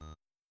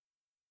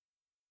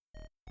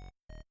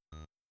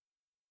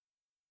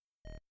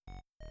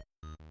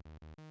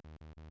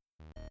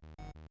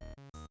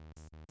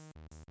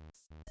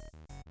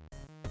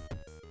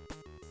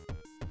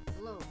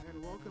Hello,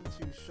 and welcome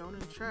to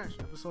Shonen Trash,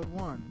 Episode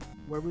 1,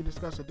 where we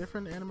discuss a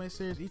different anime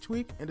series each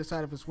week and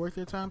decide if it's worth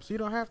your time so you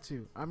don't have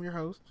to. I'm your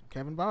host,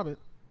 Kevin Bobbitt.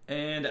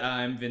 And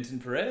I'm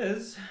Vincent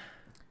Perez.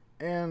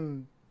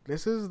 And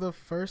this is the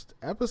first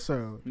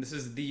episode. This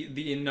is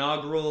the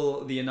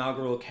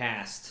inaugural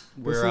cast.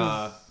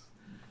 We're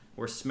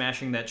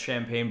smashing that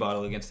champagne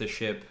bottle against the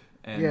ship,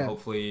 and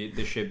hopefully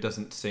the ship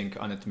doesn't sink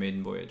on its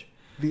maiden voyage.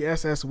 The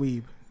SS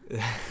Weeb.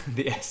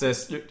 the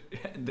SS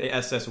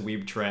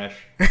Weeb trash.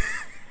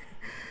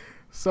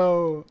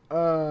 So,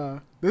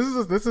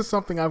 this is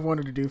something I've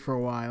wanted to do for a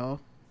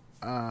while.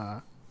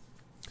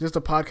 Just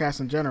a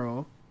podcast in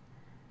general.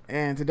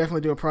 And to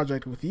definitely do a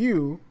project with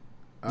you.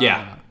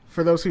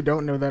 For those who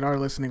don't know that are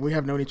listening, we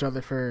have known each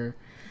other for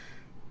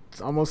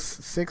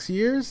almost 6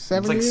 years,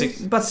 7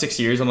 years? About 6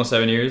 years, almost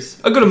 7 years.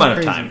 A good amount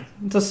of time.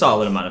 It's a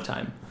solid amount of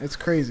time. It's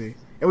crazy.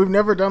 And we've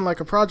never done like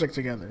a project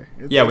together.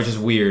 Which is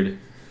weird.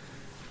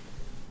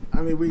 I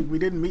mean, we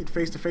didn't meet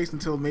face to face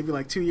until maybe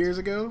like 2 years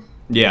ago.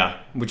 Yeah,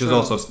 which is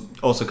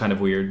also kind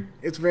of weird.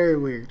 It's very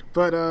weird.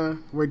 But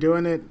we're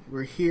doing it.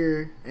 We're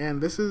here.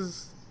 And this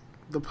is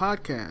the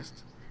podcast.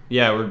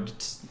 Yeah, we're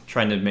just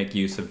trying to make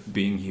use of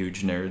being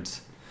huge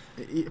nerds.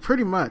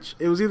 Pretty much.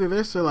 It was either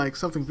this or like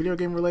something video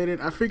game related.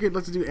 I figured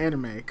let's do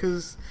anime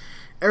because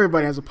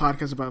everybody has a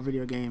podcast about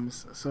video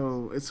games.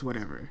 So it's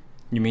whatever.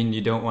 You mean you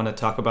don't want to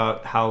talk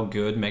about how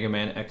good Mega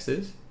Man X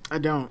is? I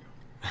don't.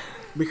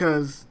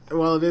 Because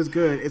while it is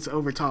good, it's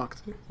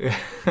overtalked.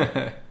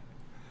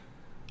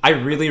 I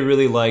really,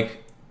 really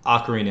like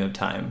Ocarina of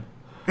Time.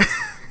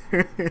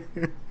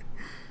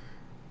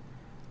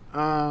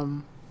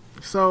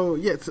 So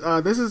yes,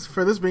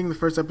 this being the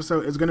first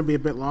episode, it's going to be a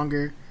bit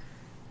longer.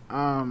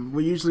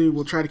 We usually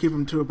will try to keep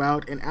them to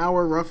about an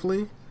hour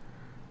roughly.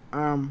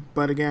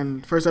 But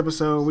again, first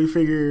episode, we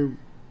figure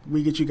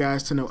we get you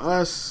guys to know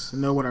us,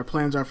 know what our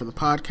plans are for the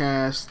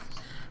podcast,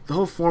 the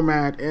whole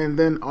format, and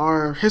then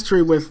our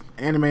history with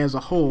anime as a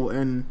whole,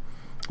 and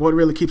what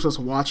really keeps us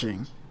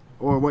watching,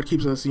 or what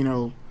keeps us,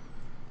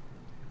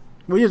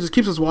 just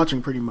keeps us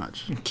watching pretty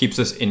much. Keeps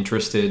us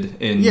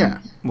interested in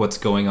what's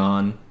going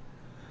on.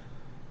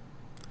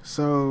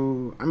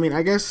 So, I mean,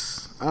 I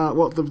guess,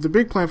 the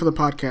big plan for the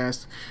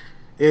podcast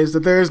is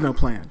that there is no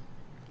plan.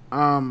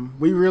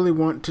 We really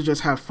want to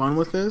just have fun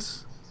with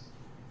this.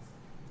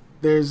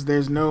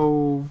 There's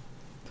no...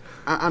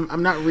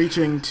 I'm not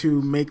reaching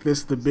to make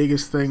this the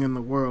biggest thing in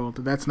the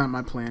world. That's not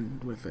my plan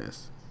with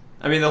this.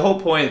 I mean, the whole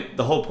point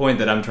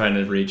that I'm trying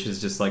to reach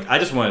is just like, I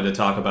just wanted to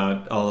talk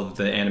about all of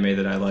the anime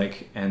that I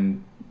like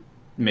and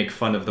make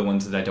fun of the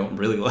ones that I don't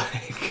really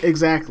like.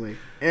 Exactly.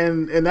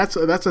 And that's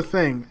a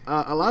thing.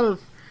 A lot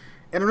of...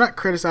 And I'm not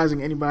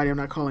criticizing anybody. I'm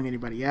not calling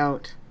anybody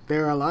out.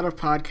 There are a lot of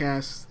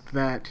podcasts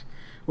that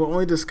will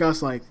only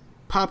discuss, like,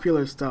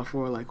 popular stuff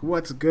or, like,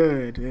 what's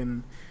good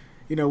and,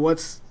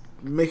 what's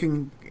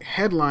making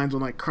headlines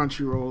on, like,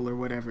 Crunchyroll or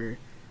whatever.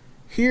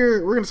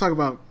 Here, we're going to talk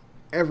about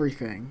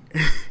everything.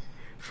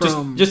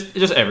 Just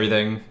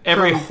everything.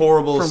 Every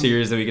horrible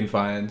series that we can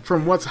find.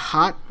 From what's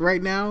hot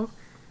right now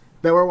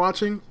that we're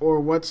watching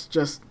or what's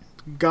just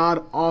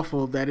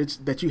god-awful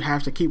that you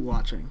have to keep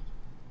watching.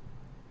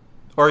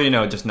 Or,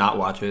 just not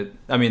watch it.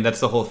 I mean, that's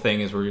the whole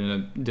thing, is we're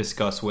going to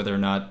discuss whether or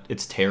not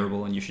it's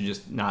terrible and you should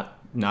just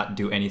not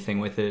do anything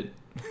with it.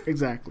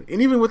 Exactly.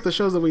 And even with the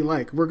shows that we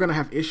like, we're going to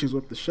have issues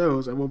with the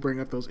shows, and we'll bring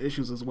up those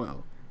issues as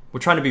well. We're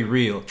trying to be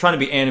real. Trying to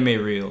be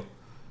anime real.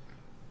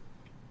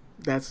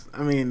 So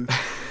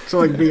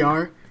like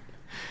VR?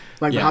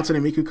 Like the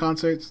Hatsune Miku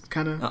concerts,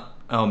 kind of?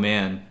 Oh,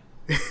 man.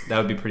 That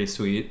would be pretty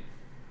sweet.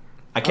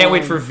 I can't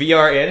wait for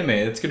VR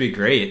anime. That's going to be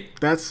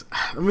great.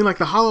 Like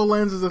the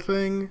HoloLens is a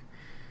thing.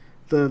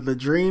 The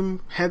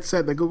Dream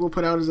headset that Google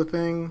put out is a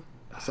thing.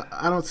 So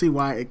I don't see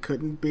why it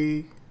couldn't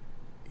be,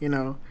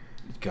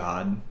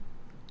 God.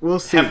 We'll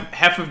see.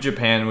 Half of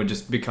Japan would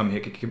just become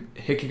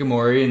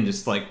hikikomori and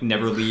just, like,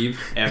 never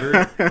leave,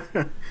 ever.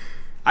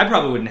 I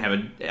probably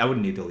I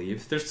wouldn't need to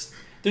leave. There's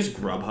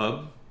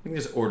Grubhub. I can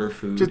just order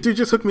food.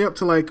 Just hook me up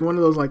to, like, one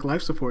of those, like,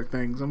 life support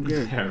things. I'm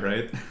good. Yeah,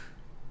 right?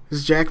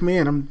 Just jack me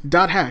in. I'm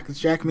 .hack. It's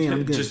jack me in.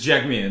 I'm good. Just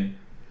jack me in.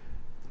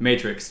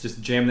 Matrix,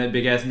 just jam that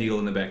big ass needle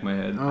in the back of my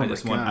head.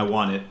 I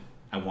want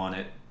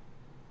it.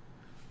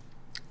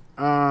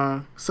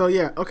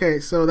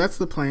 So that's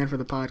the plan for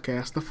the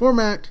podcast. The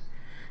format,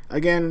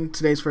 again,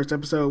 today's first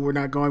episode, we're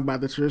not going by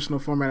the traditional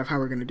format of how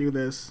we're going to do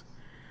this.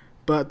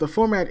 But the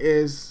format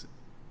is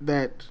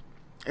that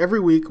every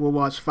week we'll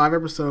watch 5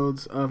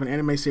 episodes of an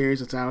anime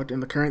series that's out in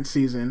the current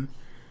season.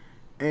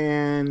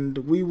 And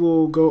we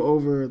will go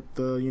over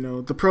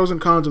the pros and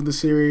cons of the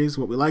series,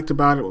 what we liked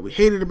about it, what we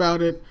hated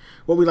about it,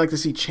 what we'd like to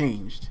see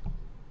changed.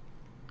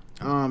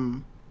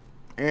 And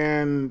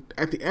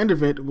at the end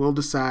of it, we'll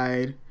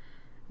decide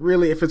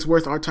really if it's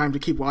worth our time to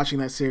keep watching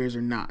that series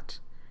or not.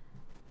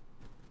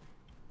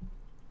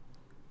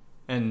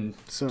 And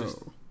so just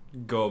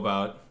go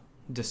about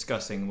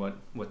discussing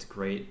what's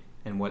great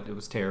and what it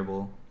was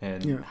terrible,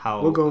 and Yeah,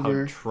 how, we'll go how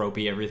over-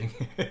 tropey everything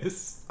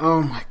is.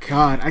 Oh my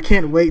god, I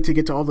can't wait to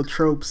get to all the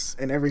tropes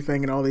and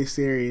everything in all these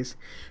series,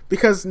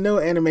 because no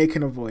anime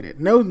can avoid it.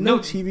 No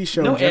TV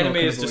show. No in general anime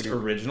can is avoid just it.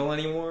 original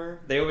anymore.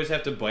 They always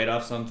have to bite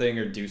off something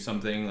or do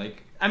something.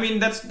 Like, I mean,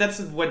 that's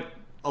what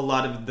a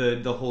lot of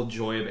the whole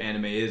joy of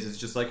anime is. It's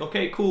just like,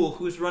 okay, cool.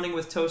 Who's running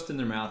with toast in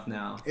their mouth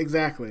now?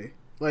 Exactly.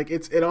 Like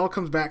it all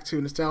comes back to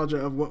nostalgia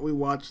of what we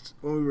watched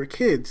when we were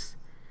kids,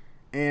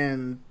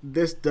 and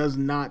this does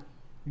not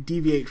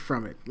deviate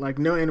from it. Like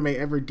no anime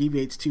ever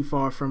deviates too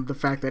far from the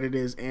fact that it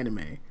is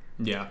anime.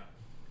 Yeah.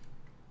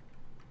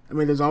 I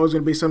mean, there's always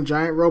going to be some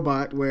giant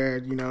robot where,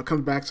 you know, it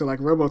comes back to like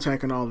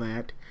Robotech and all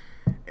that.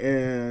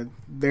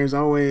 There's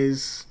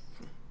always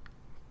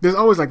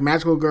like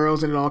magical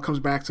girls, and it all comes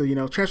back to, you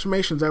know,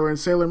 transformations that were in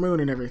Sailor Moon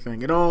and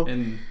everything. It all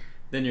And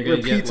then you're gonna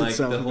get repeats like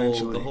itself the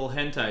eventually. whole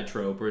hentai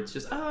trope where it's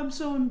just, oh, I'm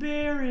so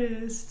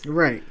embarrassed.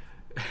 right.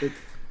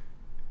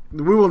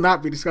 We will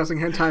not be discussing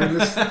hentai in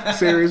this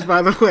series,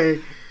 by the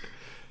way.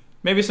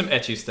 Maybe some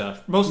ecchi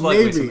stuff. Most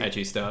likely Maybe. some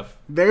ecchi stuff.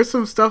 There's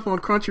some stuff on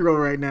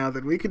Crunchyroll right now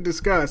that we could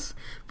discuss,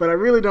 but I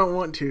really don't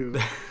want to,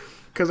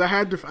 because I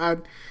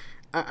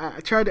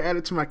tried to add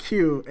it to my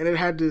queue, and I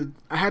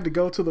had to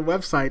go to the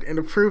website and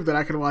approve that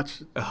I could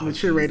watch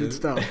mature rated Jesus.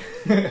 stuff.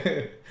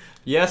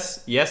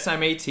 Yes,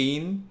 I'm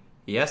 18.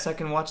 Yes, I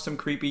can watch some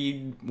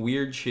creepy,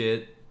 weird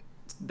shit.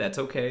 That's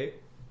okay.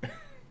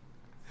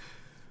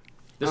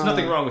 There's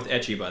nothing wrong with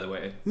ecchi, by the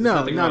way. There's No,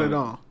 nothing not wrong at with-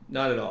 all.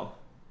 Not at all.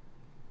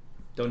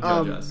 Don't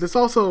judge us. This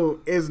also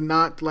is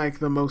not like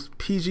the most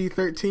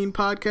PG-13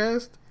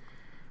 podcast.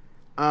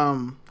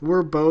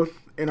 We're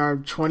both in our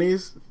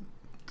 20s,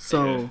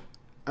 so Yeah.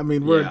 I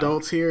mean we're Yeah.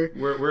 adults here.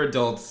 We're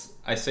adults.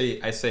 I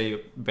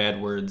say bad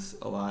words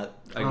a lot.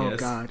 I Oh guess.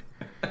 God,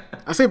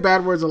 I say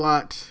bad words a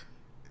lot.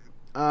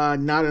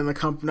 Not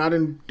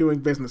in doing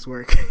business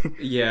work.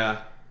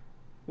 Yeah.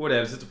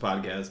 Whatevs. It's a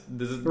podcast.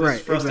 This is Right,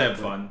 for us to have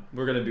exactly. fun.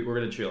 We're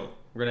gonna chill.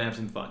 We're gonna have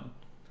some fun.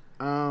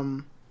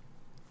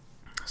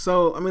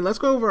 So I mean, let's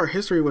go over our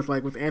history with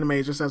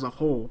anime just as a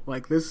whole.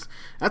 Like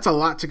that's a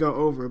lot to go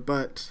over.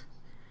 But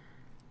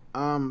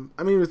I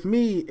mean, with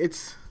me,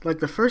 it's like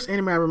the first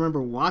anime I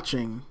remember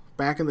watching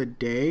back in the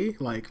day,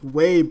 like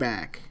way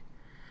back,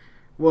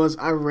 was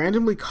I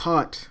randomly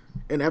caught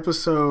an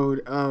episode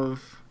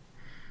of.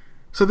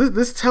 So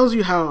this tells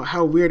you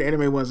how weird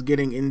anime was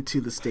getting into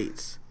the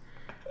States.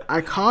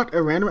 I caught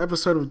a random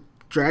episode of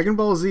Dragon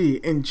Ball Z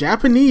in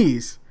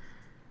Japanese.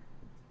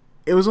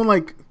 It was on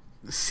like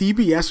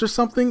CBS or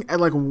something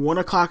at like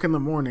 1:00 in the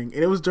morning,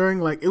 and it was during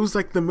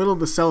the middle of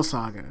the Cell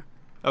Saga.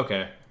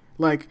 Okay.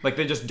 Like Like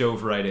they just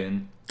dove right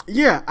in.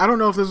 yeah, I don't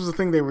know if this was a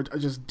thing they were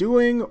just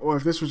doing, or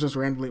if this was just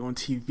randomly on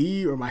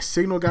TV, or my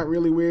signal got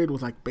really weird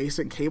with like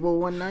basic cable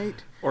one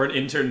night. Or an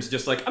intern's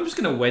just like, I'm just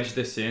gonna wedge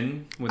this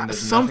in when there's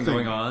something.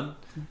 nothing going on.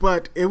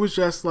 But it was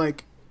just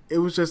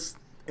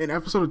an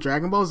episode of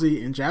Dragon Ball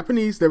Z in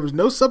Japanese. There was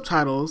no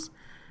subtitles,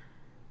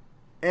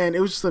 and it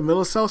was just the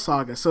middle of Cell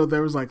Saga. So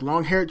there was like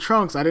long-haired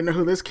Trunks. I didn't know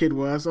who this kid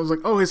was. I was like,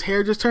 oh, his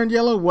hair just turned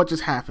yellow. What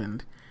just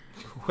happened?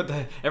 What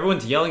the?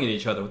 Everyone's yelling at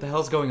each other. What the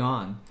hell's going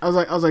on? I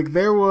was like,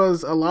 there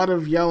was a lot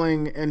of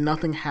yelling and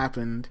nothing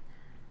happened.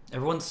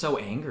 Everyone's so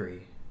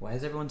angry. Why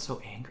is everyone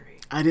so angry?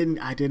 I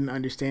didn't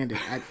understand it.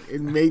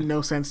 It made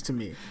no sense to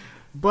me.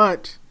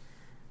 But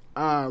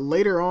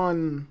later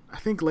on, I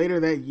think later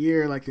that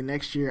year, like the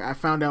next year, I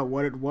found out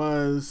what it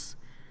was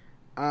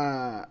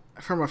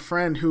from a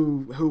friend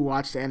who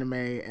watched anime,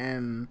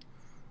 and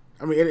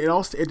I mean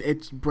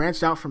it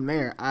branched out from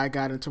there. I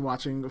got into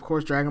watching, of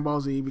course, Dragon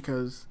Ball Z,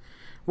 because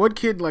what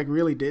kid like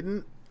really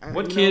didn't?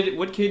 What kid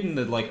in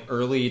the like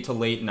early to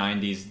late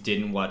 90s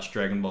didn't watch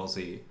Dragon Ball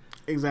Z?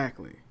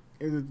 Exactly.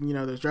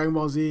 There's Dragon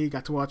Ball Z.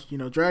 Got to watch,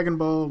 Dragon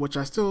Ball, which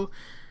I still.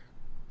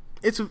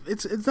 It's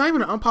not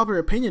even an unpopular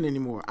opinion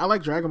anymore. I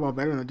like Dragon Ball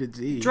better than I did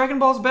Z. Dragon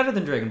Ball's better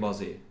than Dragon Ball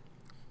Z.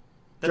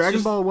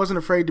 Dragon Ball wasn't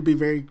afraid to be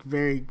very,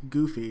 very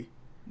goofy.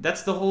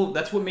 That's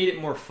what made it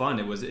more fun.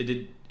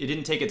 It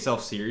didn't take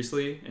itself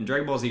seriously, and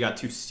Dragon Ball Z got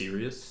too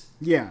serious.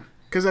 Yeah,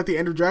 because at the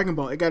end of Dragon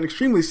Ball, it got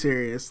extremely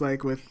serious,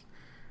 like with,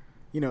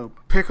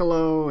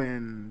 Piccolo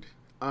and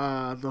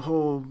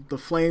the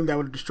flame that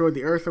would have destroyed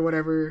the Earth or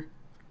whatever.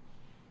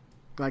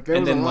 Like there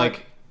And was a then lot.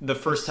 like the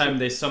first time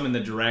they summon the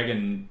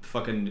dragon,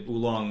 fucking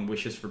Oolong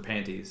wishes for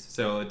panties.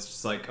 So it's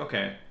just like,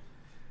 okay,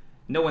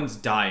 no one's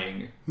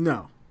dying.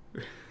 No,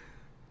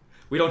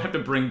 We don't have to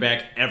bring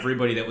back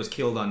everybody that was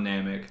killed on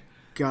Namek.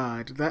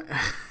 God, that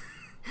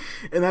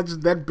and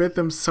that bit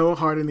them so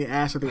hard in the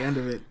ass at the end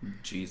of it.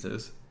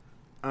 Jesus.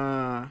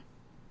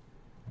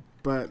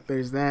 But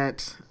there's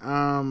that.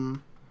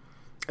 And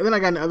then I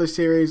got into other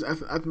series.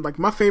 I like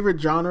my favorite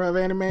genre of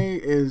anime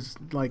is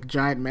like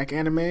giant mech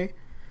anime.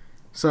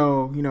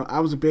 So I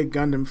was a big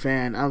Gundam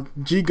fan.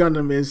 G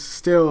Gundam is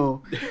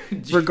still,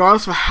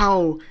 regardless of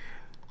how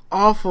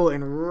awful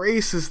and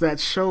racist that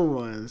show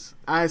was,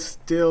 I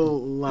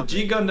still love it.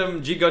 G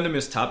Gundam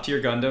is top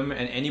tier Gundam,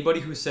 and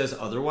anybody who says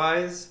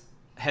otherwise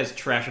has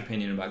trash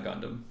opinion about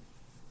Gundam.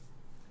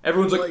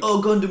 Everyone's like,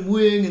 oh, Gundam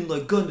Wing and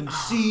like Gundam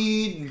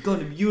Seed and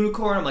Gundam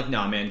Unicorn. I'm like,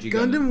 nah, man,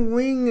 Gundam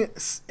Wing.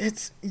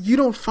 It's you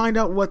don't find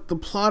out what the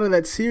plot of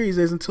that series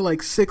is until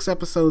like 6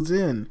 episodes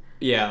in.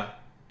 Yeah,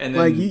 and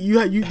then like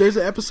you there's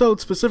an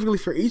episode specifically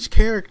for each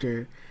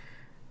character,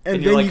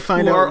 and then like, you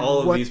find who out are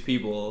all of these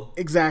people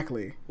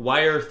exactly.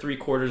 Why are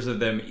 3/4 of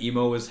them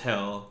emo as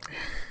hell?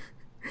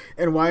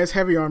 And why is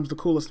Heavy Arms the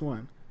coolest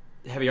one?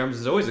 Heavy Arms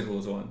is always the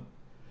coolest one.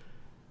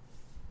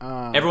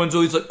 Everyone's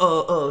always like,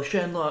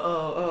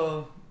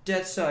 Shenlong,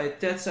 Death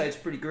Sight's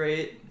pretty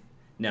great.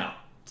 No,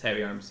 it's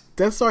Heavy Arms.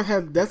 Death Sight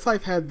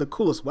had the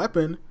coolest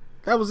weapon.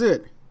 That was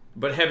it.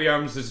 But Heavy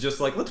Arms is just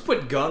like, let's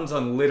put guns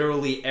on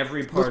literally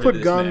every part of this Let's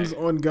put guns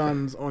on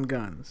guns on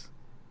guns.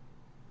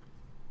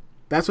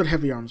 That's what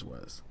Heavy Arms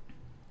was.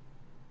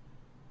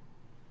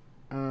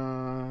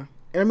 And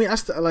I mean, I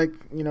still like,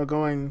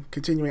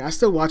 continuing. I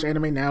still watch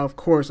anime now. Of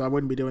course, I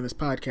wouldn't be doing this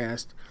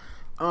podcast.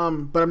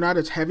 But I'm not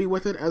as heavy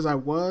with it as I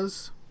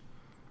was.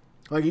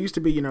 Like, it used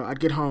to be, I'd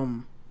get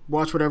home,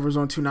 watch whatever's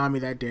on Toonami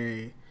that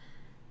day.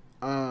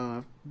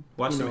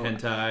 Watch some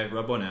hentai,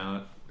 rub one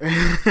out.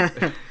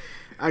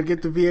 I'd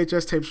get the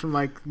VHS tapes from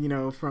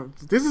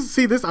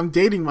I'm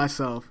dating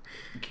myself.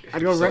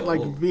 I'd go rent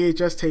like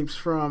VHS tapes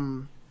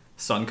from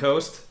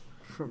Suncoast?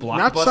 Blockbuster?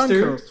 Not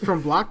Suncoast,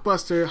 from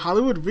Blockbuster,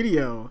 Hollywood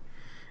Video.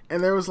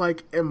 And there was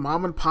like a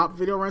mom and pop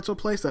video rental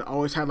place that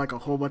always had like a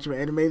whole bunch of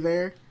anime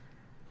there.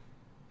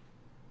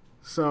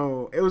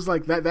 So it was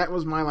like that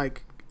was my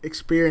like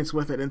experience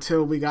with it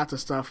until we got to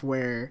stuff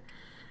where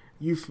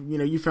you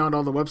found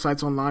all the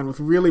websites online with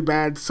really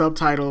bad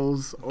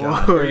subtitles,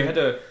 or you had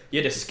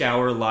to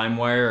scour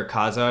LimeWire or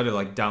Kazaa to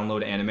like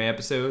download anime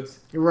episodes.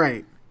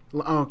 Right.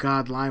 Oh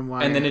god,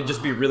 LimeWire. And then it'd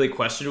just be really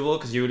questionable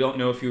because you don't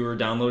know if you were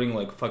downloading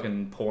like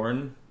fucking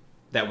porn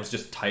that was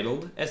just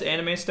titled as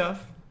anime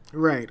stuff.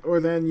 Right. Or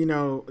then, you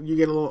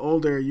get a little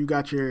older, you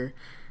got your,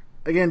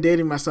 again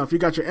dating myself, you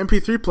got your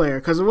MP3 player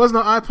because there was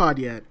no iPod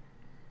yet.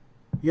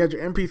 You had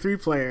your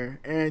MP3 player,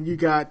 and you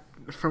got,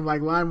 from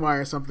like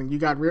LimeWire or something, you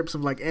got rips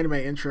of like anime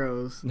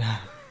intros,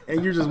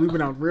 and you're just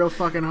weeping out real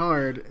fucking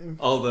hard.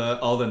 All the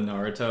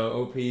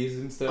Naruto OPs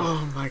and stuff.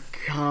 Oh my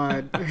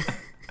god.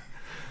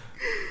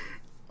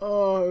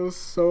 Oh, it was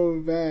so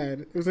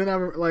bad. And then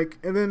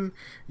and then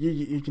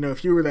you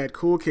if you were that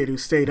cool kid who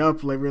stayed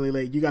up like really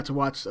late, you got to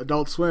watch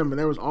Adult Swim, and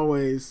there was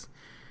always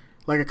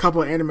like a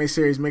couple of anime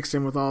series mixed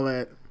in with all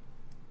that.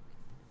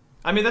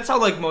 I mean, that's how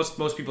like most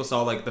people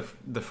saw like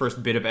the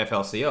first bit of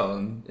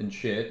FLCL and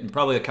shit, and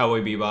probably the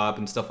Cowboy Bebop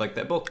and stuff like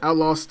that. But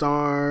Outlaw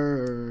Star.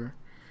 Or...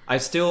 I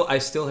still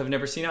have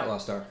never seen Outlaw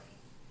Star.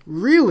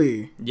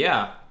 Really?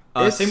 Yeah.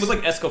 Same with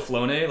like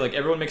Escaflowne. Like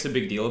everyone makes a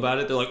big deal about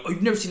it. They're like, "Oh,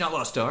 you've never seen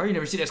Outlaw Star? You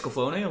never seen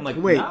Escaflowne?" I'm like,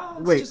 wait.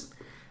 Just...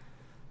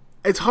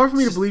 It's hard for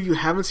me to believe you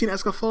haven't seen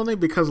Escaflowne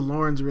because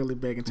Lauren's really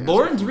big into.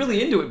 Lauren's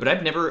really into it, but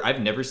I've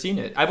never seen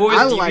it. I've always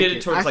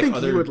deviated towards like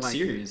other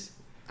series.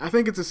 I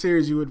think it's a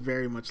series you would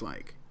very much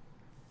like.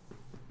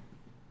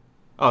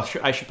 Oh,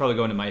 sure. I should probably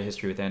go into my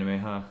history with anime,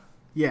 huh?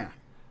 Yeah.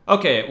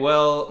 Okay,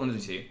 well, let me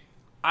see.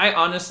 I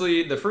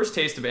honestly, the first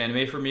taste of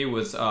anime for me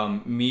was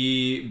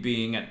me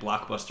being at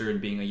Blockbuster and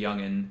being a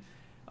youngin',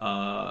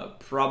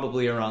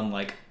 probably around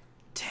like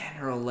 10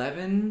 or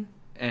 11.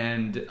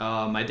 And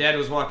my dad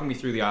was walking me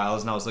through the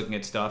aisles, and I was looking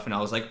at stuff, and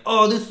I was like,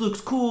 "Oh, this looks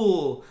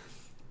cool!"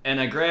 And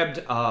I grabbed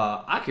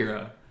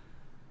Akira,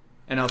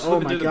 and I was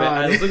flipping through the back.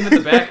 I was looking at the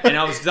back, and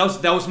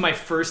that was my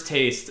first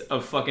taste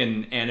of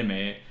fucking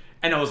anime.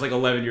 And I was like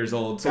 11 years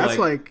old. So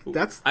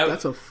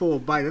that's a full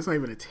bite. That's not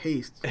even a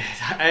taste.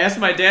 I asked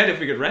my dad if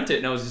we could rent it,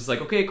 and I was just like,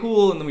 okay,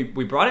 cool. And then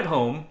we brought it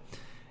home,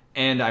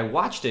 and I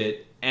watched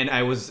it, and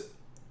I was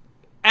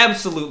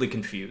absolutely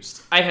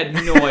confused. I had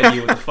no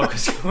idea what the fuck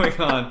was going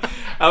on.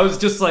 I was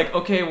just like,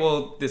 okay,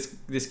 well, this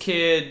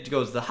kid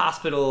goes to the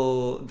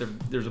hospital.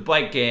 There's a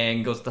bike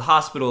gang, goes to the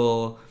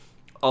hospital.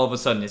 All of a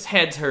sudden, his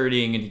head's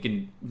hurting, and he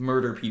can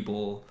murder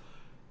people.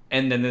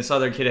 And then this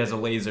other kid has a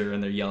laser,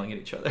 and they're yelling at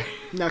each other.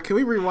 Now, can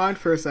we rewind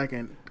for a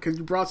second? Because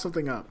you brought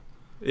something up.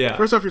 Yeah.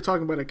 First off, you're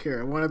talking about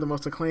Akira, one of the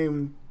most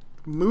acclaimed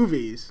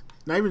movies.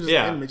 Not even just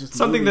anime, just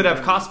something that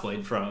I've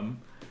cosplayed from.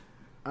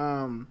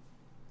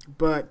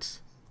 But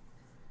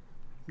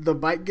the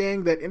bike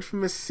gang, that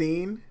infamous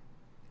scene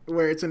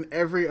where it's in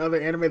every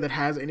other anime that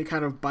has any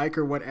kind of bike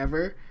or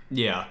whatever.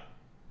 Yeah.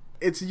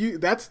 It's you.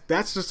 That's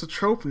just a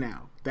trope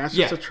now. That's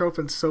just a trope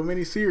in so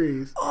many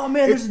series. Oh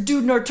man, there's a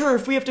dude in our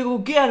turf. We have to go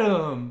get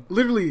him.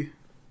 Literally,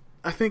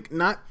 I think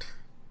not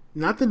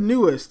the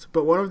newest,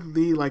 but one of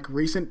the like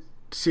recent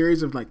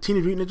series of like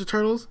Teenage Mutant Ninja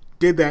Turtles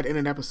did that in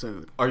an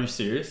episode. Are you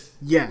serious?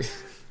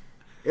 Yes.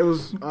 It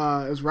was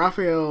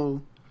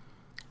Raphael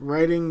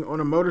riding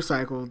on a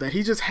motorcycle that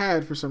he just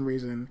had for some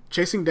reason,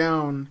 chasing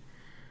down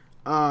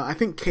I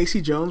think Casey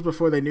Jones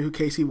before they knew who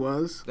Casey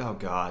was. Oh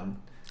god.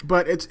 I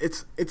But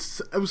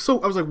I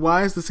was like,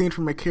 why is the scene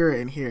from Akira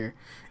in here?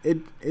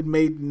 It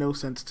made no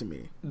sense to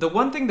me. The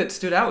one thing that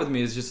stood out with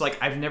me is just like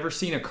I've never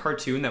seen a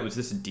cartoon that was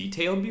this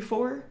detailed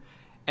before,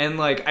 and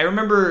like I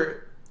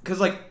remember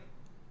because like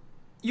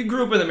you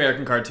grew up with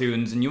American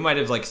cartoons and you might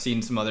have like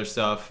seen some other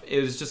stuff.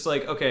 It was just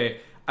like,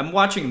 okay, I'm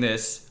watching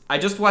this. I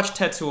just watched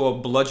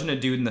Tetsuo bludgeon a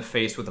dude in the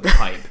face with a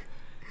pipe.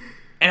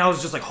 And I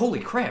was just like, holy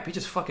crap, he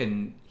just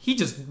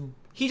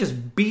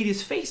beat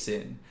his face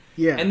in.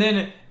 Yeah. And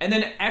then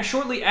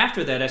shortly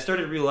after that, I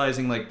started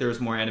realizing like there was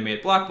more anime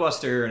at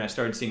Blockbuster, and I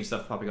started seeing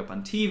stuff popping up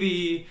on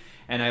TV.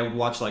 And I would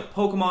watch like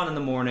Pokemon in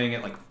the morning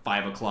at like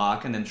 5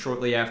 o'clock, and then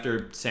shortly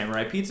after,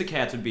 Samurai Pizza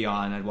Cats would be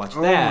on. I'd watch that.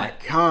 Oh my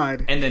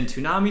god! And then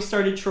Toonami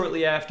started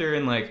shortly after,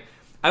 and like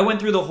I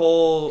went through the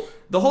whole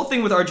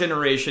thing with our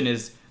generation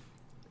is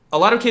a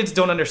lot of kids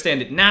don't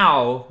understand it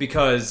now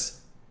because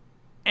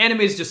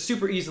anime is just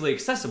super easily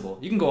accessible.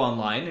 You can go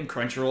online, and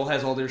Crunchyroll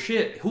has all their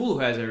shit.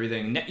 Hulu has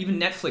everything. Even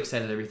Netflix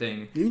has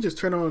everything. You can just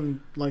turn on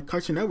like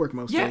Cartoon Network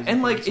most days. Yeah,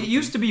 and like it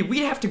used to be,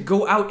 we'd have to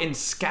go out and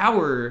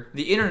scour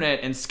the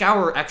internet and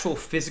scour actual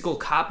physical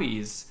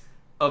copies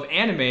of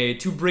anime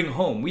to bring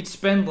home. We'd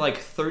spend like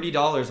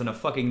 $30 on a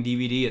fucking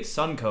DVD at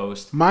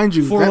Suncoast. Mind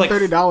you, that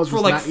 $30 was for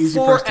like not easy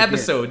for us to get. 4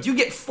 episodes. You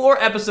get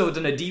 4 episodes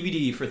on a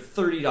DVD for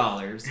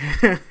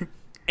 $30.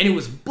 And it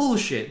was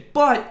bullshit,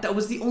 but that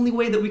was the only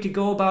way that we could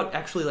go about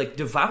actually like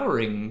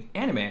devouring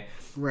anime.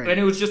 Right. And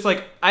it was just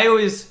like I've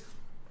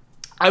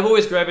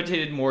always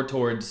gravitated more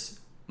towards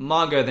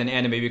manga than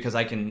anime because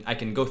I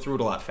can go through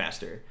it a lot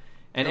faster.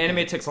 And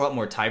anime takes a lot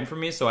more time for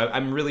me, so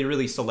I'm really,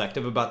 really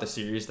selective about the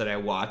series that I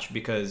watch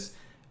because,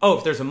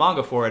 if there's a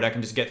manga for it, I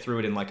can just get through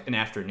it in like an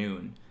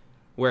afternoon.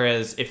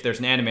 Whereas if there's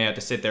an anime, I have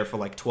to sit there for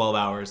like 12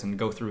 hours and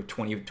go through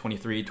 20,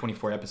 23,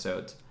 24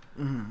 episodes.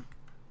 Mm-hmm.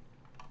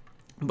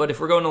 But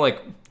if we're going to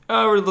like,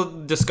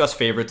 we'll discuss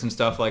favorites and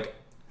stuff, like,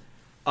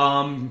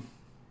 I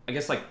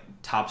guess like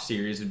top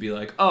series would be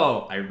like,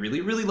 I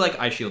really, really like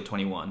iShield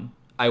 21.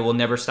 I will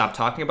never stop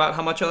talking about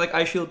how much I like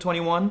iShield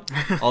 21.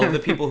 All of the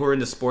people who are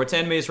into sports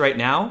animes right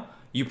now,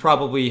 you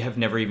probably have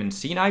never even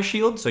seen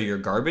iShield, so you're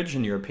garbage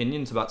and your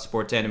opinions about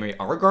sports anime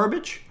are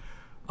garbage.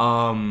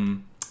 I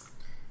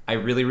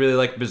really, really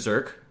like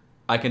Berserk.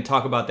 I can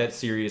talk about that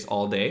series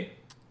all day.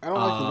 I don't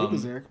like the new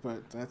Berserk,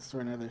 but that's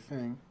for another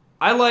thing.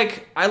 I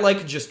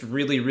like just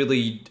really,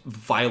 really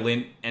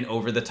violent and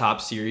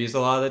over-the-top series a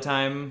lot of the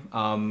time.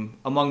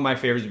 Among my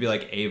favorites would be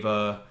like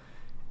Eva,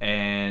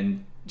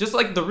 and just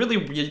like the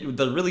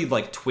really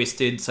like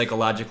twisted,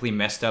 psychologically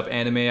messed up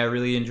anime I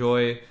really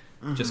enjoy,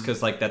 just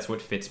because like that's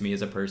what fits me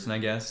as a person, I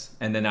guess.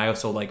 And then I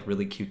also like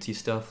really cutesy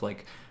stuff,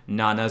 like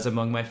Nana's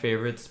among my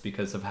favorites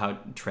because of how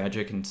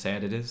tragic and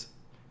sad it is,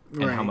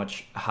 and how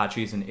much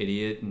Hachi's an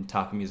idiot and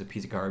Takumi's a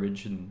piece of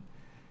garbage, and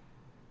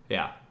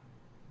yeah.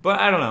 But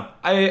I don't know.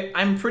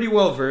 I'm pretty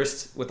well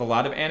versed with a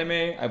lot of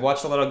anime. I've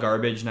watched a lot of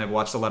garbage, and I've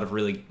watched a lot of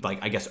really, like,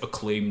 I guess,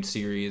 acclaimed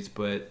series,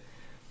 but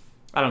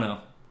I don't know.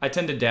 I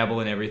tend to dabble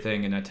in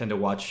everything, and I tend to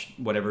watch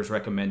whatever's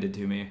recommended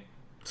to me.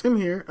 Same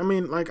here. I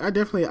mean, like, I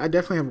definitely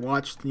have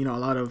watched, a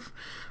lot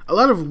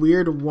of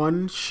weird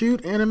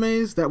one-shoot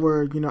animes that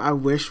were, I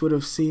wish would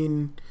have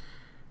seen,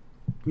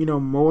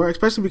 more,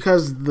 especially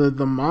because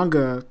the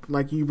manga,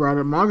 like you brought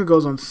up, manga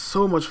goes on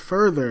so much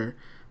further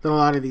than a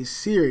lot of these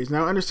series.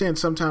 Now, I understand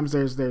sometimes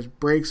there's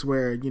breaks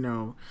where,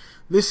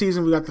 this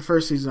season we got the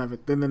first season of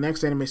it, then the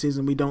next anime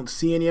season we don't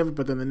see any of it,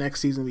 but then the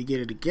next season we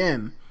get it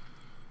again.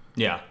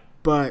 Yeah.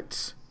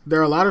 But there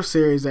are a lot of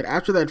series that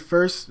after that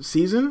first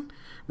season,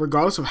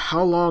 regardless of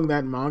how long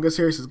that manga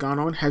series has gone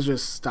on, has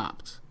just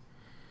stopped.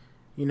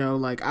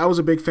 Like, I was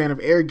a big fan of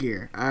Air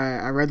Gear.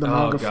 I read the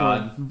manga for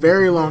a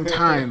very long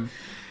time.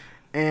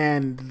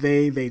 And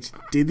they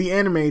did the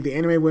anime. The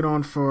anime went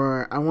on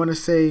for, I want to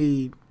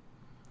say,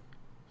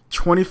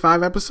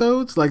 25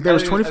 episodes. Like, there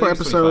was 24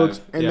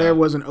 episodes, and there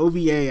was an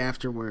OVA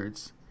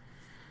afterwards.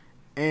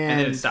 And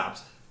then it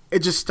stopped. It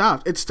just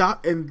stopped. It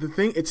stopped, and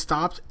it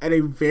stopped at a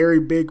very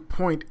big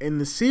point in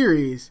the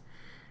series,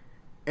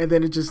 and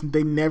then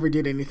they never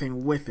did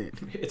anything with it.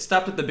 It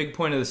stopped at the big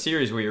point of the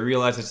series where you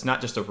realize it's not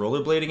just a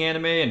rollerblading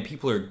anime, and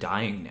people are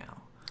dying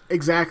now.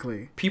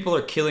 Exactly. People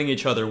are killing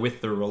each other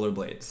with their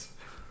rollerblades.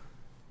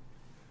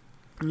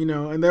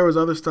 And there was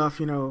other stuff,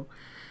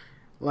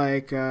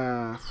 like,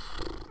 God,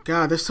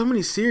 there's so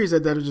many series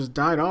that have just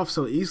died off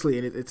so easily,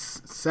 and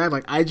it's sad.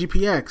 Like,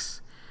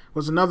 IGPX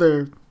was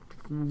another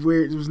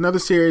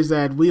series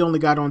that we only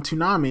got on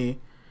Toonami.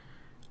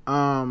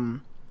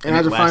 And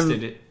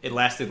it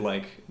lasted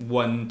like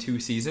 1-2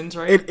 seasons,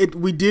 right?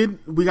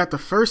 We got the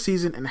first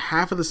season and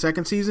half of the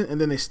second season, and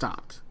then they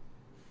stopped.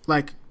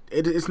 Like,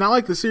 it's not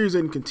like the series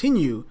didn't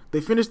continue. They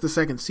finished the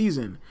second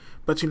season,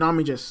 but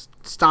Toonami just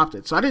stopped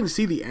it. So I didn't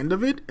see the end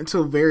of it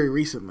until very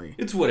recently.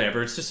 It's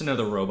whatever. It's just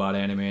another robot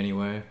anime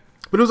anyway.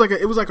 But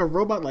it was like a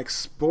robot, like,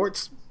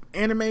 sports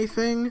anime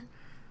thing,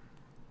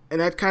 and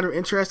that kind of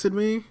interested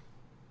me.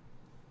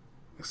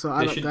 So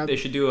they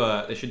should do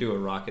a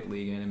Rocket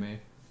League anime.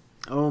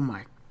 Oh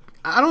my!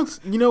 I don't.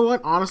 You know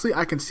what? Honestly,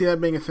 I can see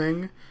that being a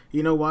thing.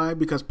 You know why?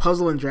 Because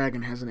Puzzle and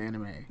Dragon has an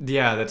anime.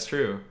 Yeah, that's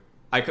true.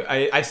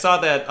 I saw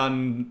that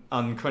on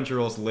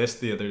Crunchyroll's list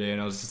the other day, and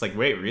I was just like,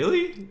 wait,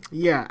 really?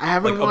 Yeah, I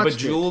haven't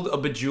watched a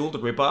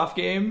bejeweled ripoff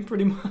game,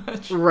 pretty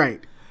much. Right.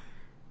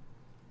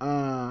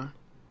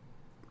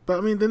 But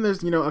I mean, then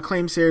there's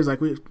acclaimed series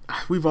like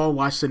we've all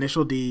watched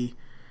Initial D.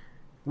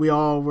 We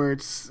all were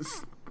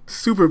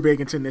super big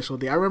into Initial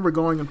D. I remember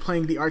going and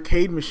playing the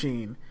arcade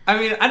machine. I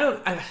mean,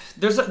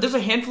 there's a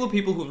handful of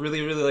people who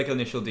really, really like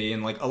Initial D,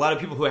 and like a lot of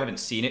people who haven't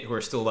seen it who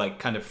are still like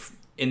kind of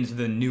into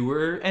the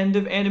newer end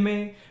of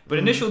anime. But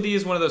Initial D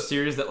is one of those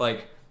series that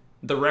like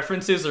the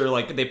references are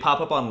like they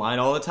pop up online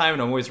all the time,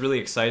 and I'm always really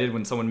excited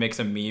when someone makes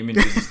a meme and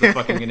uses the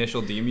fucking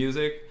Initial D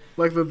music.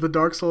 Like the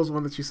Dark Souls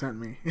one that you sent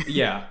me.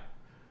 Yeah.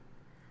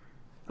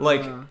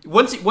 Like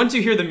once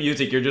you hear the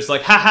music, you're just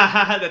like, ha ha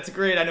ha, that's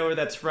great. I know where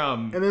that's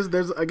from. And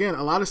there's again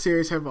a lot of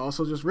series have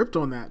also just ripped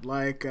on that.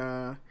 Like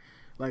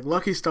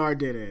Lucky Star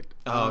did it.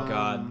 Oh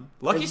god,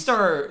 Lucky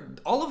Star.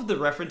 All of the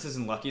references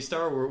in Lucky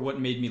Star were what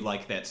made me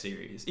like that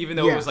series, even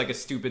though it was like a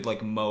stupid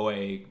like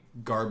moe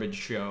garbage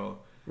show.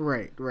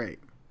 Right.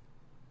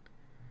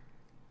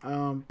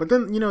 But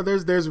then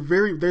there's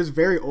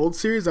very old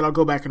series that I'll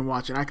go back and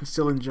watch and I can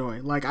still enjoy.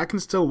 Like I can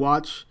still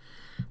watch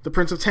The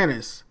Prince of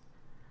Tennis.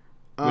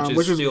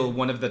 Which is still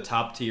one of the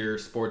top tier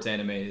sports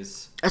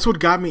animes. That's what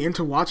got me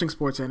into watching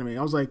sports anime.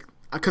 I was like,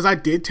 because I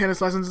did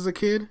tennis lessons as a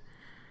kid,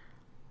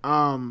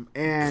 and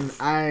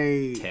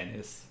I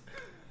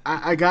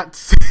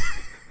got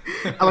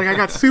I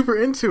got super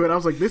into it. I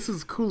was like, this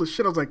is cool as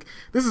shit. I was like,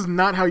 this is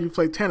not how you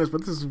play tennis,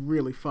 but this is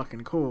really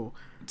fucking cool.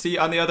 See,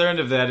 on the other end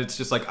of that, it's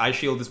just like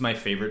iShield is my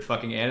favorite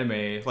fucking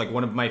anime, like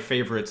one of my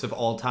favorites of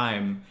all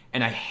time,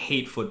 and I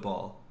hate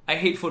football. I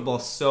hate football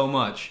so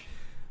much.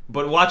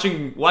 But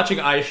watching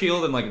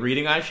iShield and like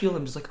reading iShield,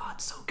 I'm just like, oh,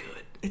 it's so good.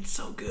 It's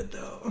so good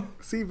though.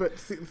 See,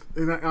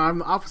 I'm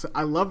the opposite.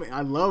 I love it.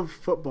 I love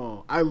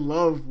football. I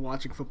love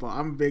watching football.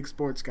 I'm a big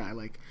sports guy.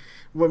 Like,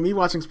 when me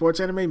watching sports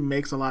anime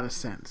makes a lot of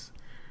sense.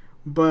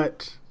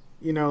 But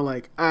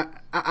like I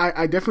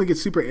definitely get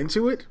super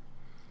into it.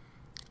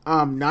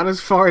 Not as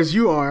far as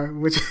you are,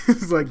 which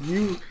is like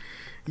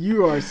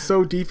you are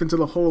so deep into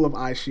the whole of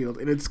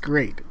iShield, and it's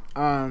great.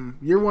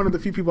 You're one of the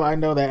few people I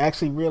know that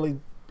actually really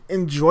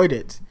enjoyed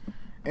it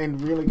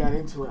and really got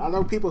into it. I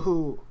know people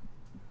who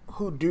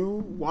do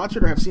watch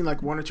it or have seen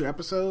like one or two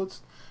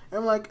episodes and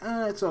I'm like,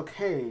 it's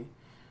okay,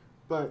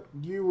 but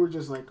you were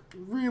just like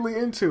really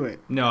into it.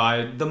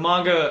 No, the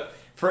manga,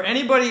 for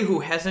anybody who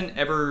hasn't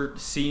ever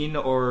seen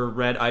or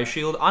read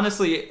iShield,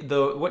 honestly,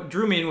 what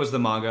drew me in was the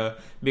manga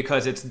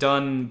because it's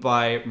done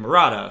by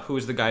Murata, who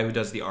is the guy who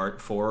does the art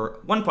for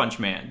One Punch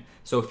Man.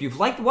 So if you've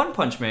liked One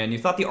Punch Man, you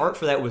thought the art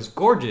for that was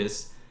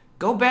gorgeous,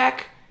 go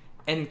back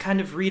and kind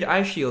of read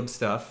iShield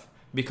stuff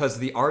because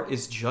the art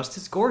is just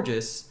as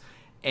gorgeous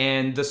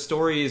and the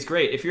story is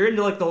great. If you're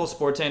into like the whole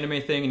sports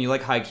anime thing and you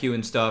like Haikyuu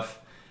and stuff,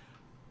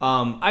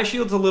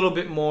 iShield's a little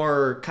bit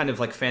more kind of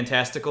like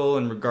fantastical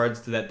in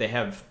regards to that they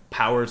have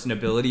powers and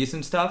abilities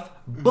and stuff,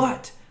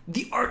 but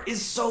the art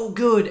is so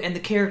good and the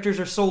characters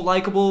are so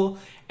likable,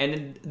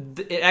 and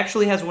it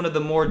actually has one of the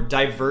more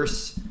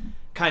diverse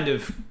kind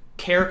of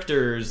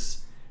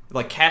characters,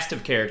 like cast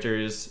of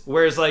characters,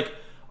 whereas like,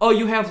 oh,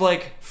 you have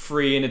like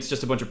Free and it's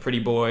just a bunch of pretty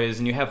boys,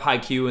 and you have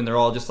Haikyuu and they're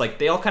all just like,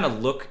 they all kind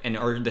of look and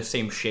are the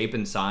same shape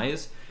and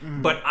size,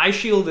 but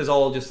iShield is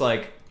all just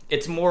like,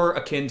 it's more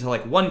akin to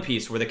like One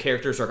Piece, where the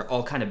characters are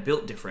all kind of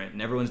built different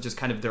and everyone's just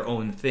kind of their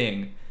own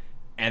thing,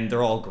 and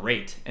they're all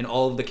great, and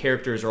all of the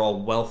characters are all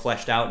well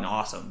fleshed out and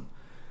awesome.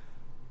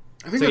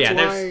 I think that's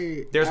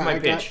why there's my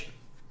pitch.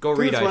 Go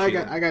read iShield.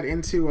 That's why I got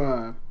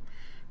into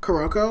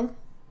Kuroko.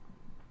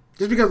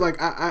 Just because like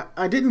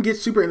I didn't get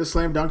super into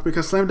Slam Dunk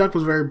because Slam Dunk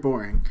was very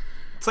boring.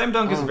 Slam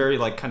Dunk is very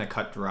like kind of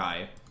cut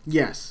dry.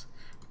 Yes.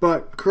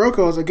 But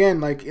Kuroko is again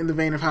like in the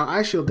vein of how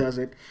iShield does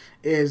it,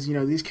 is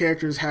these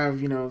characters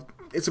have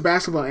it's a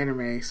basketball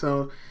anime,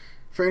 so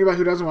for anybody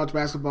who doesn't watch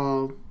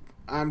basketball,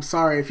 I'm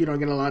sorry if you don't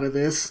get a lot of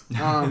this.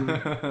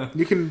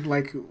 You can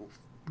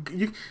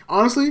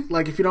honestly,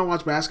 like, if you don't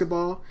watch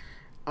basketball,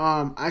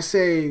 I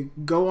say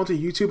go onto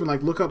YouTube and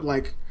like look up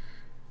like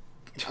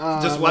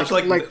just watch the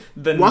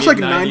watch like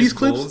 90s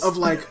clips Bulls. of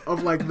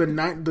the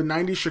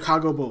 90s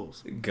Chicago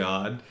Bulls.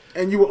 God.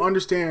 And you will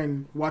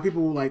understand why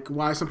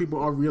some people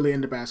are really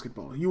into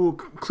basketball. You will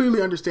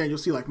clearly understand. You'll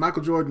see like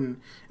Michael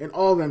Jordan and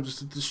all of them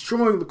just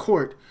destroying the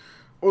court.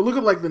 Or look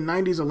at like the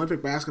 90s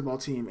Olympic basketball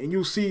team and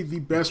you'll see the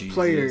best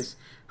players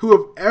who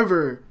have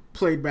ever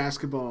played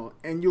basketball,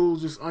 and you'll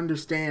just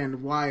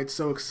understand why it's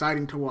so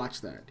exciting to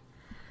watch that.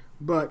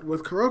 But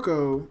with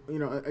Kuroko,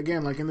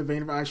 again, like in the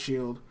vein of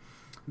iShield,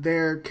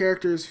 they're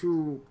characters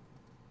who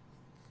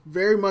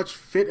very much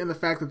fit in the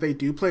fact that they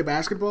do play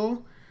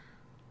basketball,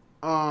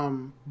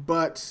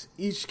 but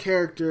each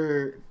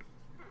character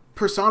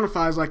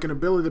personifies like an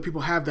ability that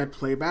people have that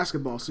play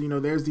basketball. So,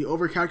 there's the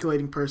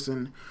over-calculating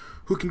person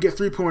who can get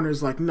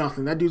three-pointers like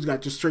nothing. That dude's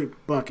got just straight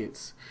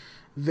buckets.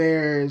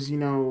 There's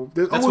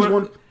always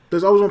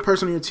one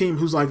person on your team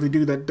who's like the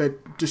dude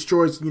that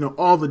destroys,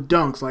 all the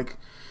dunks. Like,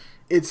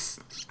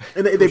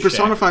 and they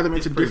personify them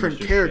into different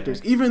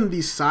characters. Even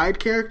these side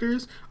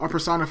characters are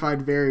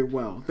personified very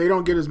well. They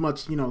don't get as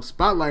much,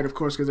 spotlight, of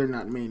course, because they're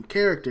not main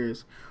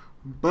characters.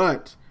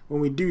 But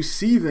when we do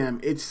see them,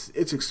 it's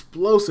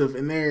explosive,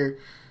 and they're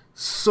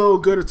so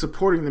good at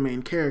supporting the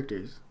main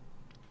characters.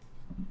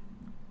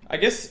 I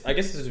guess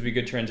this would be a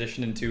good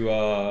transition into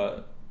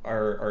our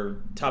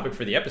topic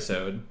for the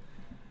episode.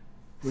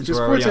 which Since is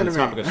we're already sports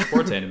on anime. the topic of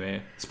sports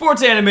anime.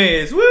 Sports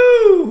animes!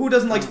 Woo! Who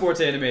doesn't like sports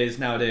animes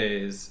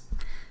nowadays?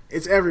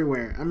 It's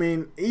everywhere. I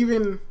mean,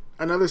 even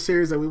another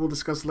series that we will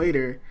discuss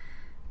later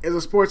is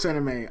a sports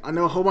anime. I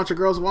know a whole bunch of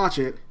girls watch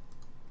it,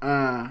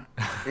 and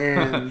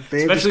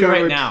they Especially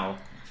right now.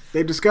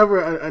 They discover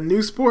a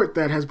new sport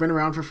that has been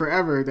around for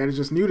forever that is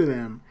just new to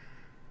them.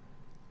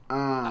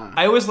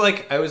 I was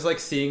like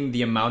seeing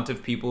the amount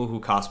of people who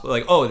cosplay.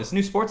 Like, oh, this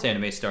new sports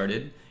anime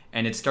started,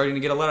 and it's starting to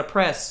get a lot of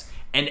press,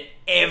 and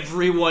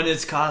everyone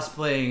is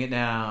cosplaying it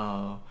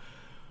now.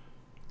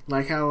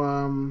 Like how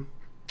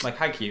like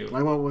Haikyuu.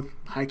 Like what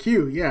with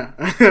Haikyuu, yeah.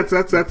 that's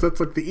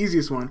like the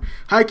easiest one.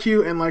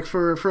 Haikyuu, and like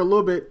for a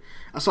little bit,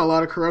 I saw a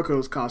lot of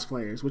Kuroko's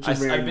cosplayers, which is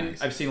very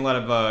nice. I've seen a lot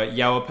of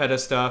Yawapeta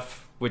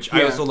stuff, which Yeah.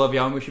 I also love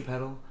Yawamushi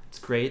Pedal. It's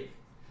great.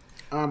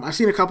 I've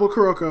seen a couple of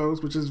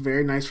Kuroko's, which is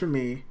very nice for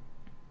me.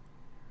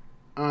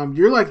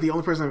 You're like the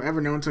only person I've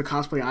ever known to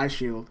cosplay Eye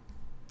Shield.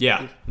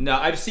 Yeah. No,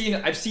 I've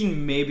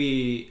seen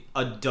maybe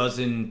a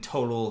dozen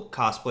total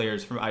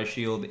cosplayers from Eye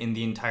Shield in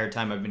the entire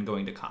time I've been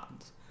going to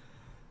cons.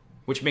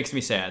 Which makes me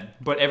sad.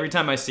 But every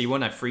time I see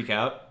one, I freak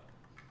out.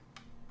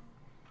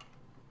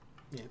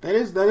 Yeah, that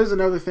is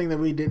another thing that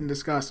we didn't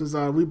discuss. Is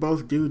we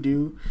both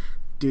do.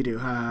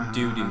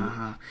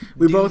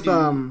 We both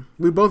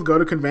go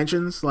to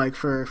conventions like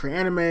for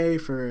anime,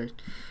 for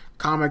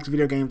comics,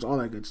 video games, all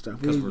that good stuff.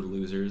 Because we're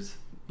losers.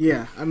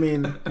 Yeah, I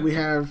mean, we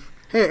have.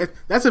 Hey,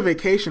 that's a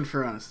vacation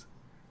for us.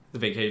 The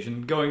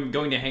vacation, going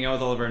to hang out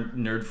with all of our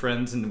nerd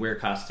friends and wear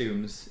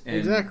costumes. And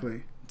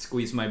Exactly.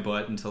 Squeeze my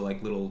butt into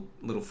like little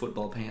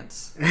football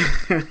pants.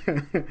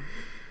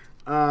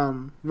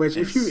 Which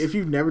if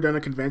you've never done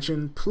a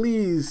convention,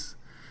 please,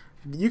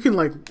 you can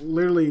like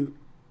literally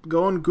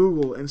go on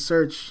Google and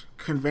search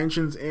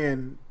conventions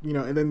and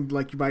then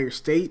like you buy your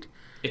state.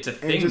 It's a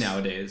thing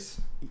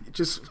nowadays.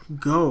 Just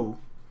go.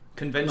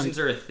 Conventions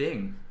are a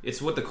thing. It's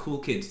what the cool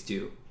kids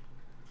do.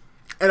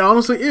 It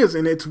honestly is,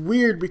 and it's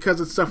weird because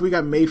it's stuff we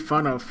got made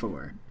fun of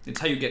for. It's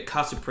how you get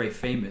cosplay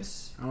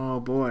famous. Oh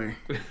boy.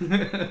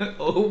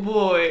 Oh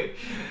boy.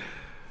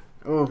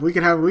 Oh, we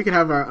could have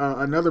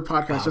another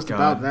podcast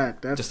about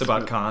that. That's just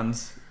about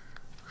cons.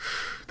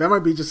 That might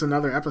be just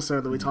another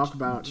episode that we talk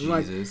about.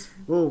 Jesus.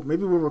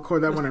 Maybe we'll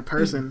record that one in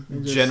person.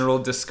 And just... General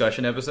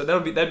discussion episode.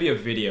 That'd be a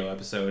video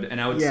episode,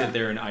 and I would sit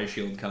there in Eye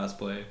Shield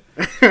cosplay.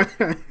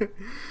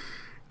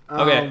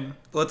 Okay,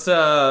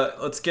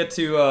 let's get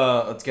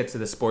to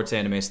the sports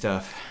anime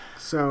stuff.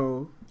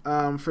 So,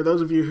 for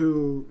those of you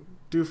who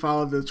do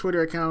follow the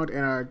Twitter account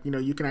and are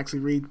you can actually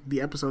read the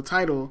episode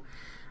title.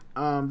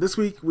 This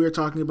week we are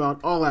talking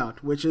about All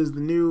Out, which is the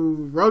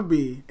new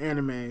rugby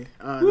anime.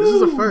 This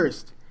is a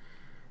first.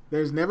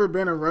 There's never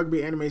been a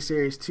rugby anime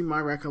series, to my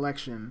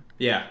recollection.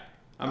 Yeah,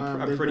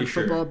 I'm pretty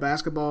sure. Football,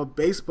 basketball,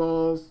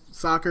 baseball,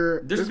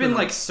 soccer. There's been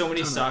like so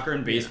many soccer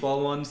and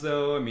baseball ones,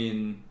 though. I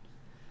mean,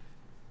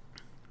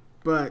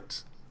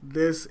 but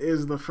this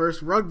is the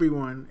first rugby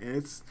one, and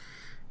it's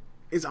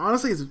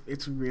honestly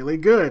it's really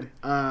good.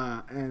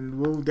 And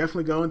we'll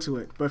definitely go into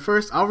it. But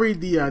first, I'll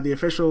read the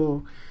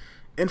official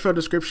info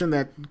description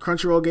that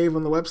Crunchyroll gave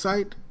on the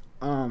website.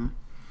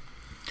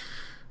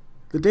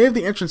 The day of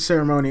the entrance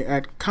ceremony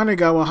at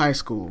Kanegawa High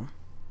School.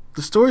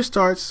 The story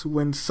starts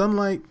when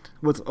when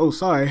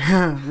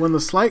the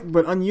slight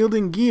but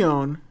unyielding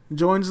Gion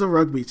joins the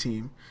rugby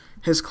team.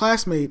 His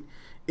classmate,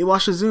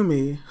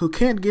 Iwashizumi, who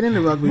can't get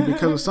into rugby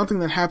because of something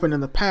that happened in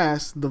the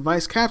past, the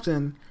vice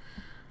captain,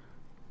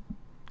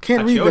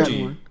 can't read that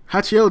one.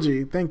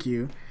 Hachioji, thank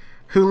you.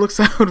 Who looks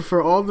out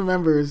for all the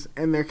members,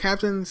 and their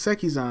captain,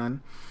 Sekizan,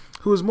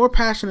 who is more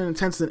passionate and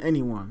intense than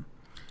anyone.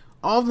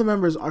 All of the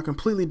members are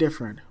completely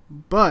different,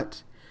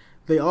 but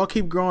they all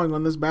keep growing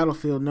on this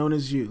battlefield known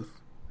as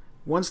youth.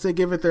 Once they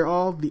give it their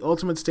all, the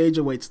ultimate stage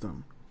awaits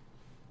them.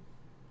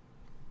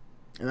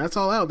 And that's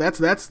All Out.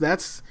 That's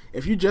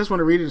if you just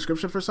want to read a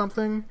description for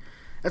something,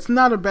 that's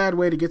not a bad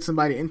way to get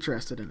somebody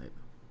interested in it.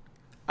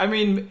 I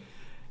mean,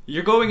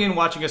 you're going in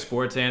watching a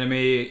sports anime,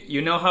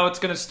 you know how it's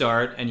going to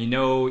start, and you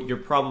know you're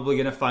probably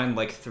going to find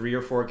like 3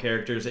 or 4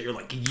 characters that you're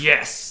like,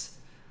 yes!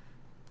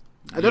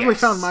 I definitely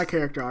found my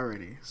character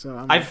already.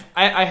 So I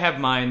have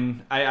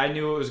mine. I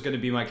knew it was going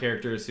to be my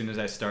character as soon as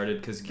I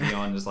started because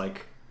Gion is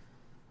like,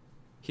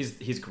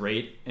 he's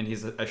great, and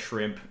he's a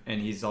shrimp, and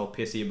he's all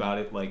pissy about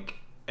it, like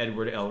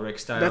Edward Elric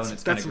style, and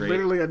it's kind of great. That's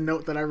literally a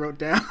note that I wrote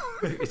down.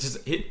 It's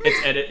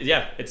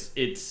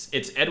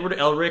Edward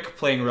Elric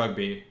playing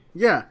rugby.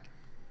 Yeah.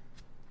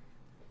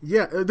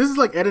 Yeah, this is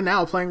like Ed and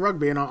Al playing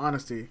rugby, in all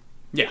honesty.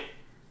 Yeah.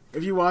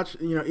 If you watch,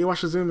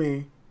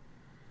 Iwashizumi,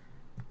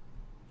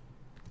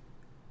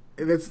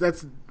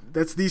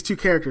 that's these two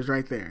characters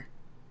right there.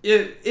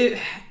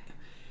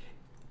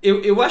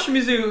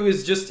 Iwashimizu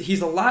is just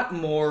he's a lot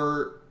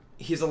more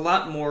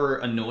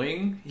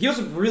annoying. He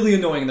was really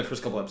annoying in the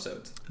first couple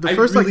episodes. The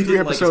first really 3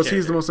 episodes,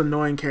 he's the most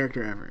annoying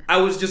character ever. I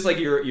was just like,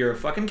 you're a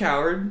fucking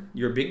coward.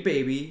 You're a big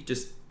baby.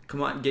 Just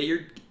come on,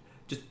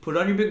 just put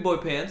on your big boy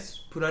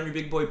pants. Put on your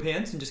big boy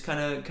pants and just kind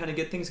of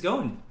get things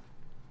going.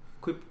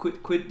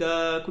 Quit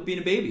being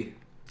a baby.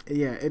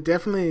 Yeah, it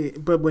definitely.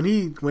 But when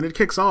it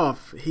kicks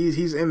off,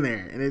 he's in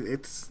there, and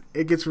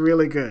it gets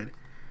really good.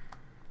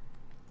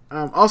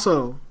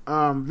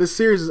 This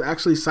series is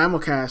actually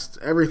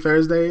simulcast every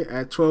Thursday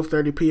at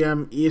 12:30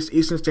 p.m.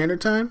 Eastern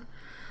Standard Time.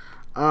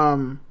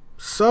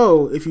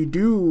 So if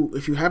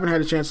you haven't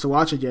had a chance to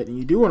watch it yet, and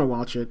you do want to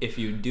watch it, if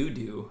you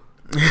do,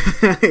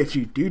 if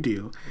you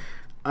do,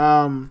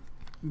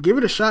 give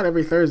it a shot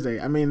every Thursday.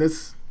 I mean,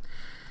 this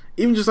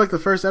even just like the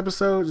first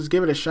episode, just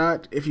give it a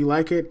shot. If you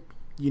like it,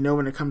 you know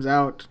when it comes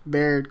out.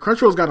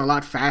 Crunchyroll's gotten a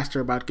lot faster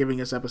about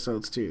giving us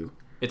episodes too.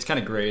 It's kind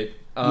of great.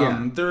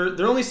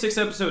 They're only 6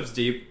 episodes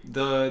deep.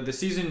 The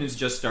season is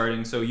just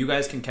starting, so you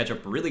guys can catch up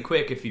really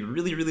quick if you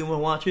really, really want to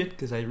watch it,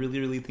 because I really,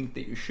 really think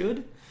that you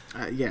should.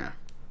 Yeah.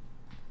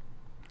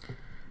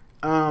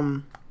 I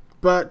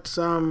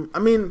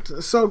mean,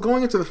 so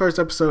going into the first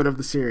episode of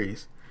the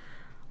series,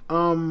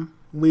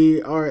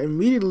 we are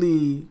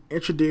immediately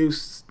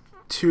introduced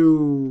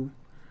to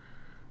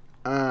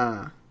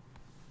Iwashi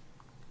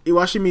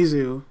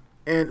Mizu,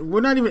 and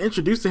we're not even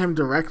introduced to him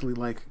directly.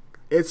 Like,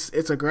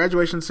 it's a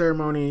graduation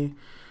ceremony,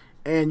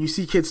 and you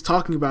see kids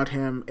talking about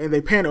him, and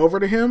they pan over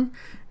to him,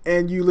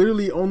 and you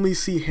literally only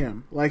see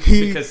him. Like,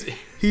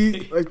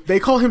 like, they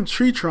call him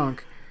Tree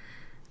Trunk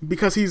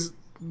because he's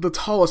the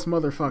tallest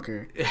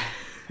motherfucker.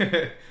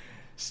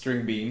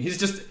 String bean.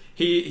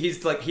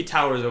 He's like, he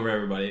towers over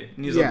everybody.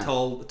 And he's a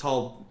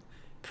tall,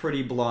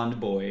 pretty blonde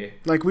boy.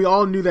 Like, we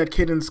all knew that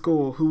kid in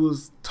school who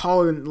was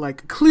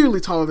clearly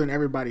taller than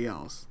everybody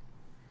else.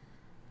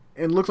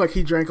 And looked like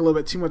he drank a little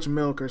bit too much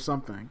milk or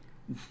something.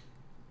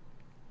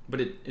 But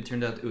it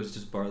turned out it was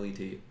just barley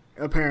tea.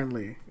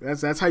 Apparently.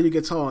 That's how you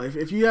get tall.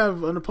 If you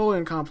have a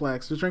Napoleon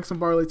complex, just drink some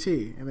barley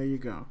tea, and there you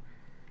go.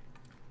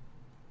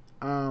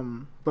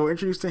 But we're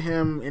introduced to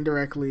him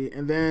indirectly,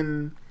 and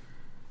then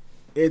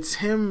it's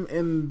him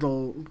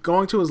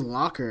going to his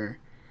locker,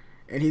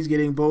 and he's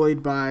getting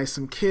bullied by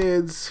some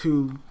kids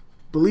who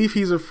believe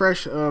he's a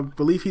first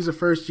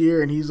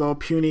year, and he's all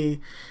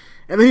puny,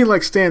 and then he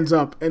like stands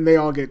up, and they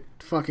all get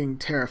fucking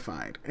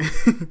terrified,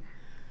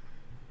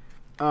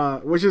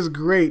 which is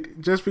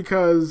great, just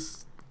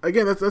because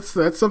again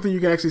that's something you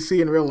can actually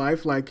see in real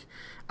life. Like,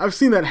 I've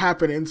seen that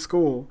happen in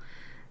school,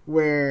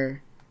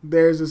 where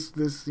there's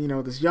this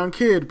young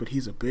kid, but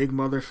he's a big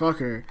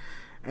motherfucker,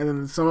 and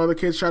then some other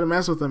kids try to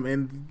mess with him,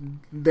 and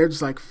they're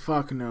just like,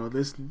 fuck no,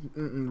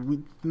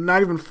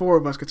 not even 4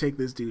 of us could take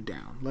this dude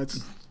down.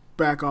 Let's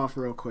back off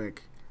real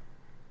quick.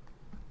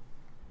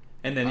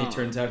 And then he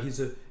turns out he's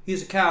a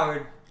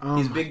coward.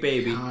 He's a big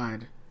baby.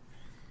 God.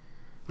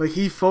 Like,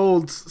 he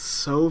folds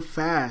so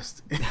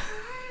fast.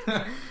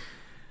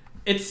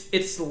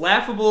 It's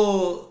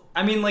laughable.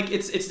 I mean, like,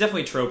 it's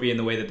definitely tropey in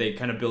the way that they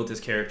kind of built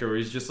his character, where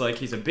he's just like,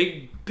 he's a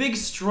big,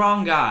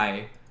 strong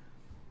guy,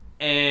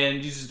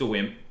 and he's just a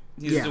wimp.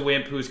 He's just a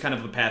wimp who's kind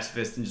of a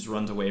pacifist and just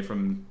runs away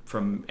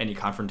from any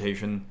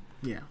confrontation.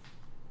 Yeah.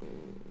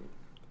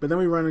 But then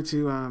we run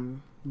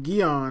into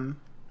Gion,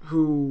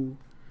 who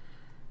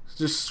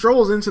just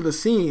strolls into the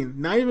scene.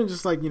 Not even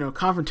just like,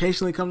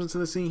 confrontationally comes into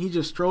the scene. He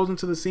just strolls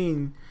into the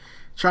scene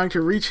trying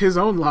to reach his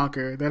own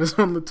locker that is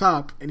on the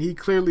top, and he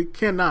clearly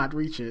cannot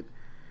reach it.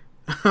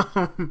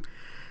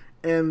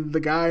 And the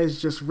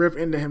guys just rip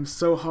into him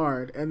so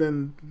hard, and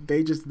then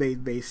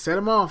they set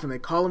him off, and they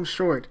call him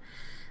short,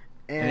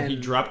 and he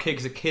drop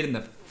kicks a kid in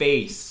the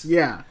face.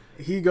 Yeah,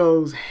 he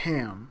goes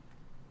ham,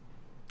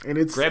 and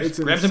it's grabs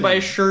him by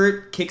his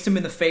shirt, kicks him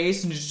in the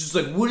face, and he's just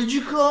like, "What did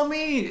you call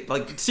me?"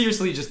 Like,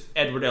 seriously, just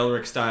Edward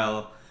Elric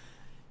style.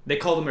 They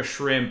called him a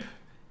shrimp,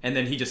 and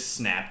then he just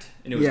snapped,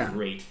 and it was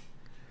great.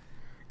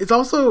 It's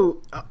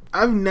also,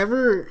 I've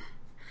never,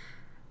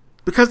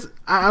 because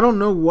I don't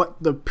know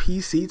what the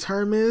PC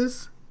term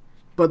is,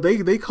 but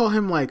they call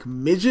him like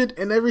midget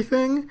and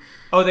everything.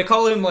 Oh, they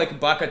call him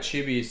like Baka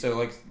Chibi, so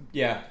like,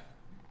 yeah.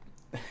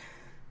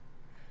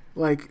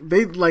 Like,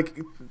 they, like,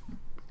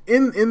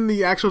 in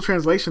the actual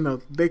translation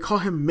though, they call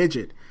him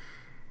midget.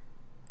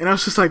 And I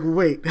was just like,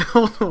 wait,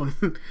 hold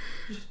on.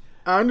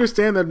 I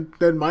understand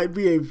that might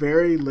be a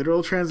very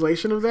literal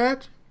translation of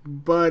that,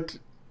 but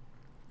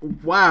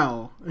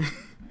wow.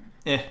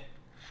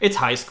 It's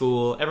high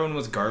school. Everyone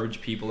was garbage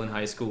people in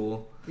high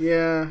school.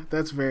 Yeah,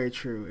 that's very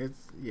true.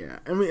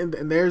 I mean,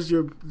 and there's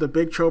the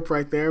big trope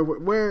right there,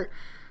 where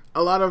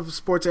a lot of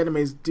sports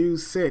animes do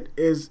sit.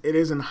 It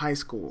is in high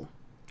school.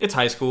 It's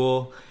high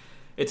school.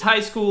 It's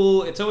high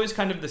school. It's always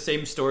kind of the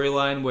same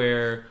storyline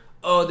where,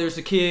 there's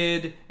a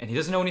kid and he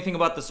doesn't know anything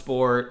about the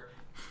sport,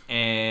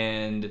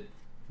 and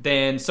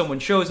then someone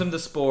shows him the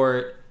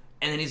sport,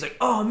 and then he's like,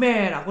 oh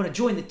man, I want to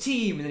join the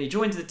team, and then he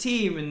joins the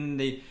team, and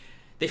they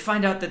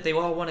find out that they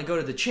all want to go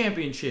to the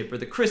championship or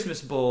the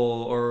Christmas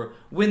Bowl or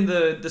win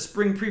the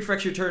spring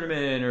prefecture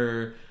tournament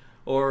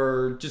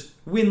or just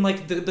win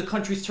like the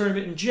country's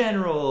tournament in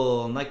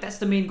general, and like that's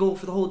the main goal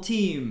for the whole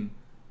team.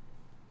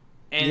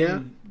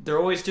 And it's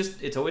always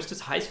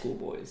just high school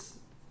boys.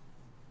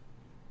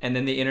 And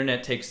then the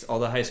internet takes all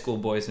the high school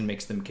boys and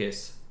makes them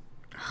kiss.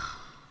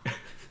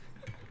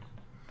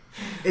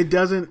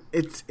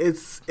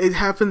 It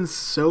happens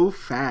so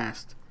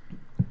fast.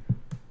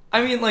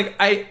 I mean, like,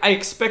 I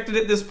expected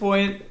at this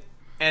point,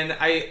 and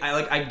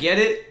I get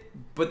it,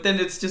 but then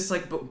it's just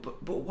like,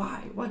 but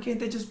why? Why can't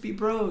they just be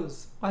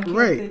bros? Why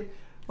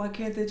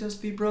can't they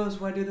just be bros?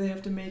 Why do they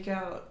have to make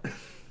out?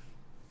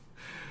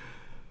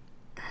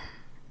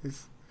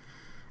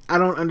 I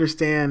don't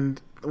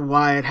understand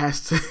why it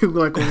has to,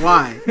 like,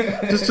 why?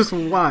 just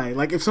why?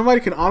 Like, if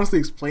somebody can honestly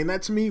explain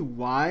that to me,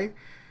 why?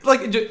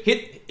 Like,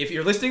 if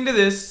you're listening to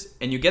this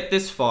and you get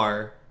this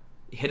far,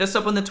 hit us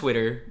up on the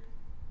Twitter.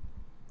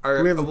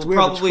 We'll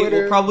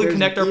probably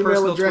connect our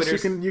personal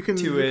Twitters you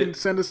can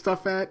send us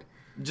stuff at.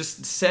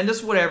 Just send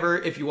us whatever.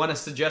 If you want to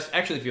suggest,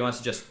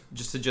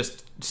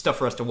 suggest stuff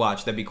for us to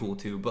watch, that'd be cool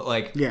too. But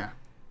like, yeah,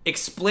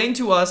 explain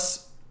to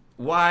us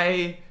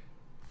why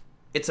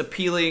it's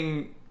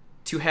appealing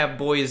to have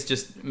boys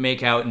just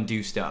make out and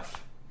do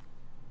stuff.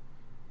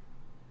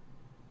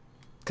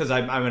 Because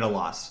I'm at a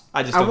loss.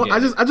 I just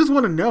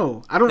want to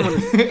know. I don't want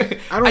to.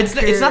 I don't.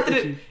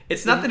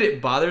 It's not that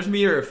it bothers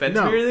me or offends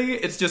me or anything.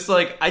 It's just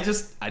like I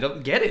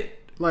don't get it.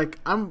 Like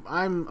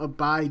I'm a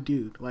bi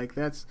dude. Like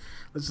let's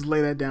just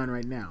lay that down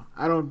right now.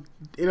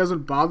 It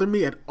doesn't bother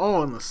me at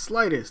all in the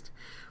slightest.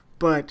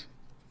 But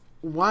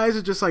why is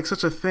it just like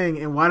such a thing,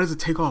 and why does it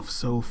take off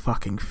so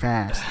fucking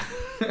fast?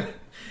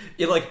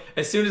 Yeah, like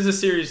as soon as the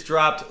series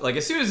dropped, like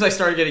as soon as I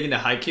started getting into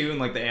Haikyuu and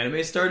like the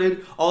anime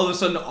started, all of a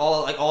sudden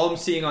all I'm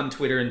seeing on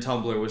Twitter and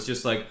Tumblr was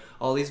just like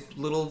all these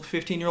little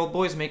 15-year-old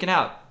boys making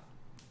out.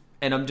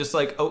 And I'm just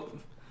like, "Oh,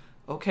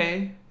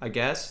 okay, I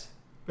guess."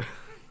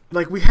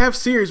 Like, we have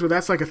series where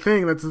that's like a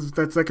thing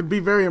that could be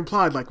very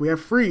implied. Like, we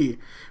have Free,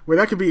 where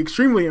that could be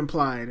extremely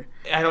implied.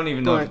 I don't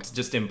even know if it's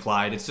just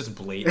implied. It's just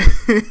blatant.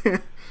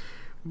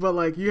 But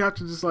like, you have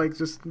to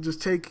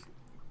just take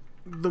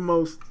the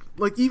most,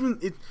 like, even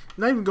it,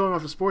 not even going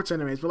off of sports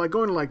animes, but like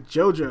going to like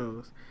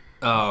JoJo's.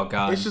 Oh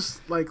god. It's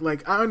just like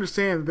I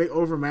understand they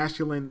over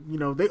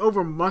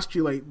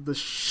musculate the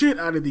shit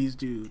out of these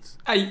dudes.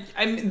 I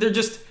mean they're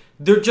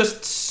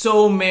just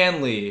so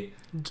manly.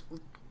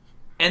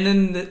 And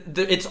then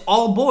it's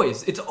all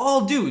boys. It's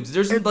all dudes.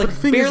 There's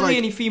barely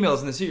any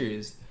females in the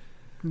series.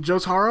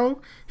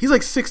 Jotaro, he's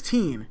like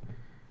 16.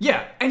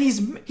 Yeah, and he's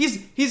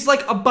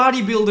like a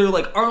bodybuilder,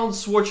 like Arnold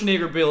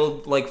Schwarzenegger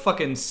build, like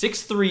fucking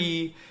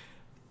 6'3",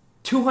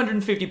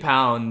 250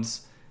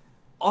 pounds,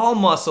 all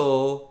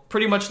muscle,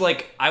 pretty much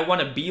like I want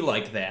to be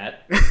like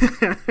that.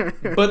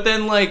 But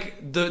then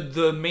like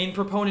the main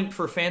proponent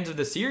for fans of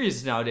the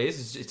series nowadays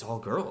is it's all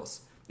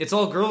girls. It's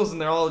all girls,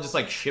 and they're all just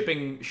like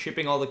shipping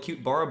all the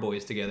cute Bara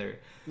boys together.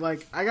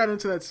 Like, I got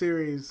into that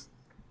series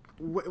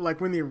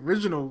like when the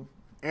original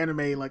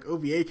anime like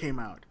OVA came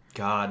out.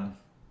 God.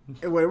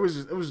 It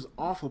was just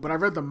awful. But I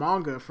read the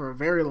manga for a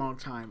very long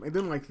time, and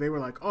then like they were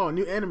like, "Oh,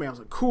 new anime." I was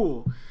like,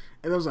 "Cool,"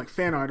 and there was like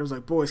fan art. It was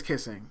like boys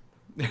kissing.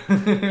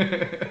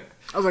 I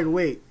was like,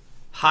 "Wait."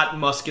 Hot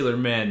muscular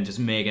men just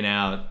making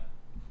out,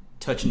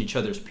 touching each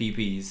other's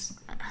pee-pees.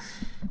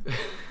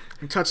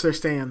 And touch their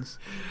stands.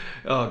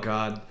 Oh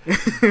God.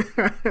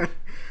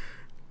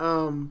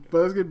 But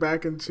let's get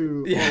back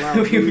into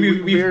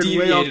we've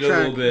deviated a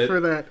little bit for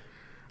that.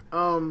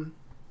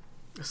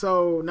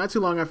 So not too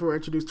long after we're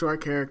introduced to our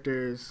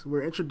characters,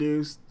 we're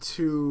introduced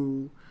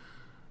to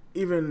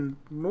even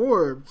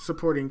more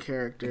supporting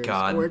characters.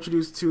 God. We're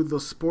introduced to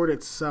the sport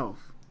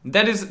itself.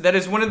 That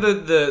is one of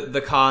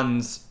the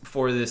cons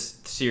for this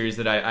series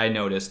that I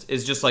noticed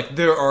is just like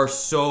there are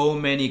so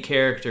many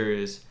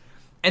characters.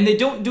 And they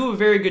don't do a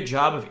very good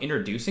job of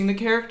introducing the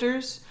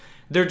characters.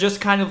 They're just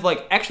kind of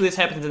like, actually this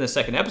happens in the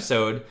second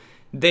episode.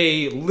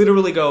 They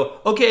literally go,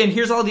 okay, and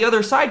here's all the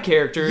other side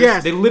characters.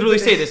 Yes. They literally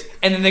say this.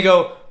 And then they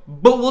go,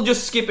 but we'll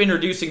just skip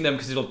introducing them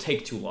because it'll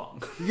take too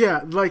long.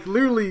 Yeah, like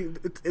literally,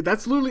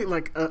 that's literally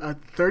like a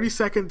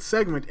 30-second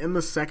segment in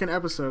the second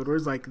episode where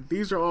it's like,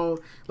 these are all,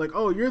 like,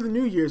 oh, you're the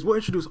New Year's. We'll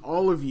introduce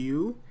all of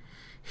you.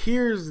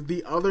 Here's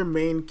the other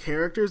main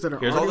characters that are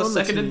here's already all the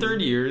on second the and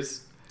third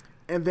years.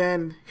 And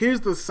then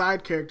here's the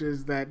side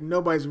characters that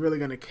nobody's really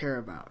going to care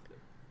about.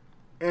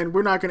 And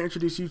we're not going to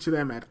introduce you to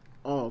them at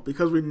all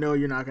because we know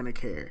you're not going to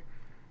care.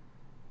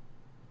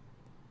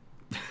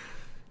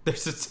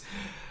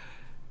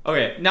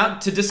 Okay, now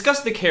to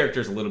discuss the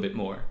characters a little bit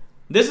more.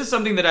 This is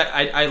something that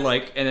I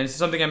like, and it's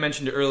something I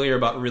mentioned earlier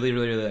about really,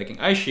 really, really liking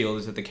Ice Shield,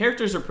 is that the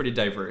characters are pretty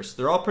diverse.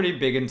 They're all pretty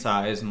big in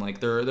size, and like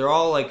they're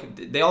all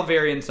like, they all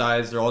vary in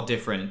size, they're all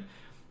different.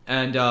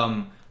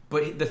 And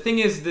but the thing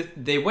is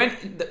that they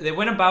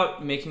went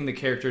about making the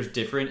characters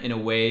different in a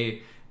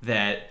way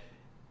that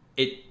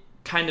it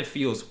kind of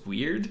feels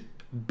weird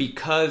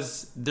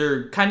because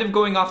they're kind of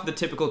going off the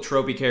typical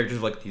tropey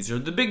characters, like these are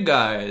the big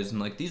guys and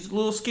like these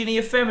little skinny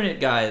effeminate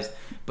guys.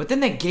 But then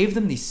they gave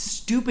them these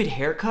stupid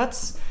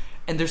haircuts,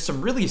 and there's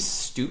some really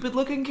stupid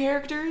looking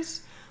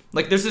characters.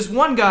 Like there's this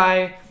one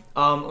guy.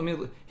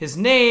 His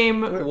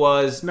name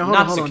was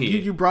Natsuki. Hold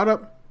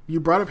on. You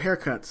brought up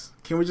haircuts.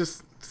 Can we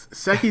just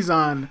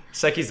Sekizan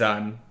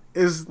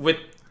is with.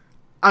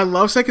 I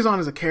love Sekizan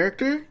as a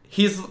character.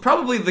 He's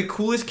probably the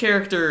coolest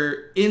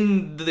character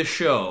in the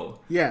show.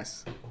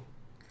 Yes.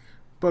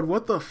 But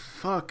what the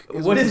fuck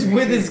what is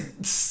with his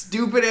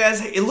stupid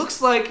ass? It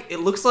looks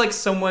like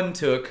someone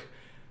took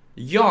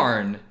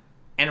yarn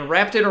and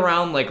wrapped it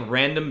around like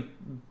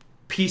random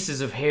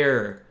pieces of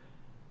hair,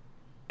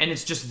 and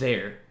it's just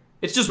there.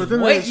 It's just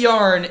white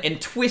yarn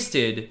and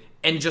twisted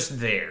and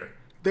just there.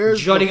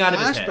 There's jutting out of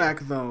his head.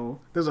 Flashback though.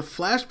 There's a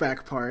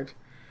flashback part,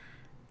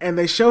 and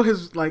they show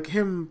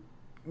him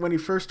when he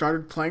first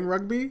started playing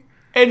rugby,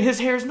 and his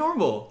hair's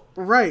normal.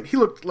 Right. He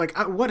looked like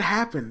what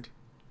happened?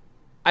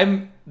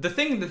 The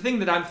thing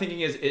that I'm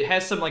thinking is it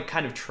has some like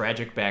kind of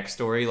tragic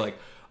backstory, like,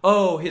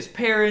 oh, his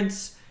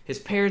parents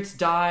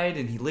died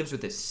and he lives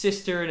with his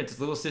sister, and it's his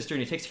little sister,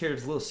 and he takes care of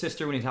his little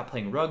sister when he's not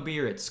playing rugby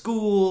or at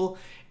school,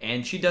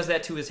 and she does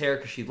that to his hair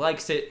because she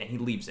likes it, and he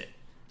leaves it.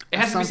 It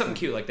has to be something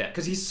cute like that,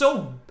 because he's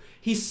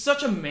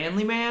such a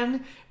manly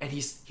man, and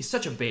he's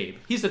such a babe.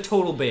 He's a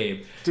total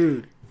babe,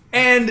 dude.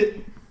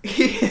 And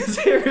his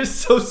hair is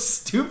so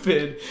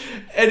stupid,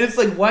 and it's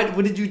like, what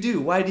did you do?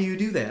 Why do you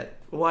do that?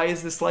 Why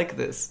is this like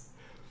this?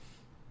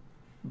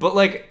 But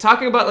like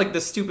talking about like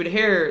the stupid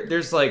hair,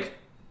 there's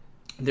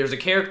a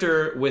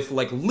character with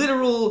like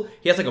literal,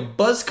 he has like a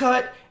buzz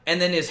cut,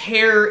 and then his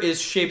hair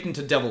is shaped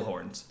into devil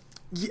horns.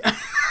 Yeah.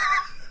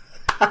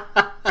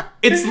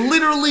 It's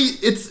literally,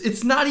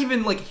 it's not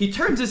even like he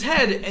turns his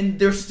head and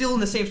they're still in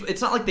the same.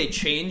 It's not like they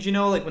change, you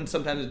know, like when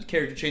sometimes a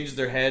character changes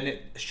their head and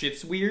it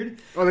shit's weird.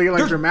 Or they get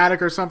like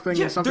dramatic or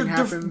something, and something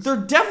happens. They're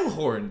devil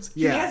horns.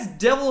 Yeah. He has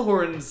devil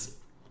horns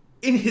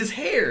in his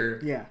hair.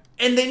 Yeah.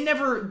 And they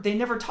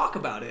never talk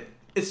about it.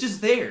 It's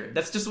just there.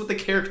 That's just what the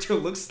character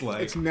looks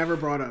like. It's never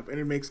brought up, and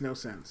it makes no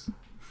sense.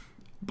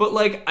 But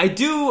like I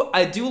do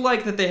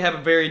like that they have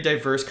a very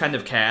diverse kind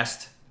of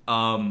cast.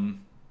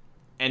 And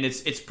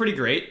it's pretty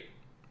great.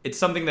 It's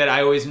something that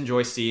I always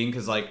enjoy seeing,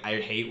 because like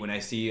I hate when I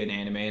see an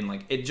anime and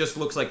like it just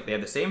looks like they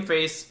have the same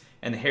face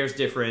and the hair's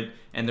different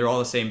and they're all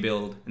the same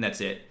build and that's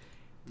it.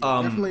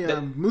 Definitely,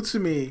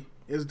 Mutsumi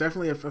is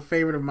definitely a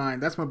favorite of mine.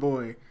 That's my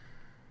boy.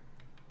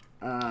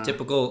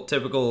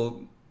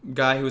 Typical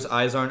guy whose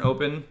eyes aren't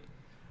open.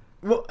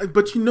 Well,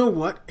 but you know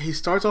what? He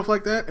starts off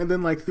like that, and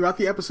then like throughout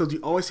the episodes, you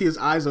always see his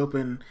eyes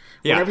open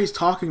whenever he's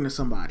talking to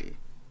somebody.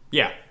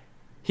 Yeah,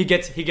 he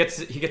gets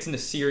into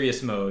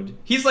serious mode.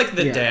 He's like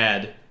the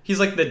dad. He's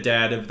like the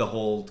dad of the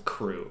whole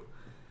crew.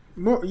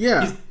 More or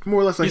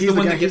less like he's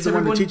the guy. He's the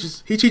one that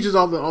teaches. He teaches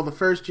all the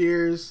first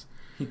years.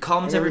 He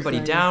calms everybody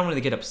down when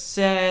they get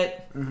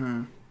upset.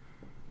 Mm-hmm.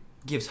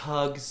 Gives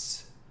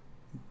hugs.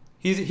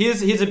 He's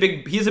a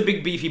big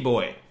beefy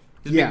boy.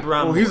 He's a big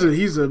brown boy.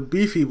 He's a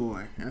beefy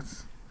boy.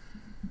 That's.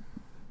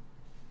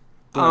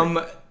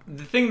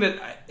 The thing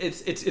that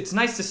it's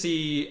nice to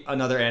see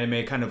another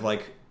anime kind of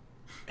like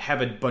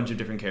have a bunch of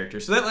different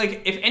characters, so that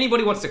like if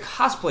anybody wants to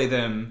cosplay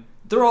them,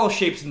 they're all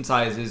shapes and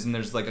sizes, and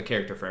there's like a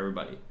character for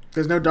everybody.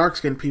 There's no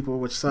dark-skinned people,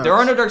 which sucks. There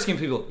are no dark-skinned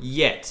people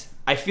yet.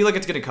 I feel like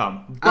it's gonna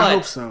come. But, I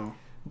hope so.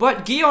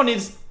 But Gion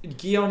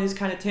is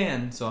kind of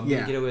tan, so I'm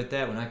gonna get away with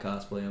that when I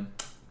cosplay him.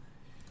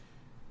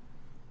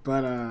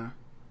 But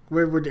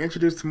we're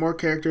introduced to more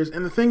characters,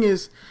 and the thing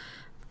is,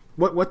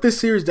 what this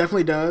series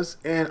definitely does,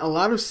 and a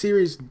lot of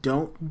series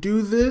don't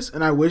do this,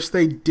 and I wish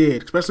they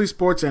did, especially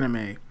sports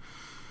anime.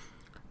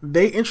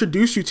 They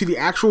introduce you to the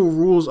actual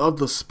rules of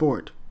the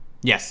sport.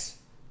 Yes.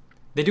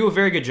 They do a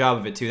very good job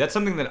of it, too. That's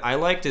something that I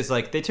liked, is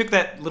like, they took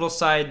that little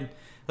side,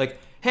 like,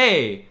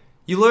 hey,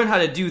 you learned how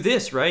to do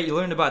this, right? You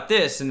learned about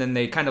this, and then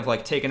they kind of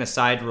like take an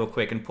aside real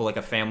quick and pull like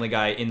a Family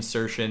Guy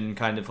insertion,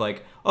 kind of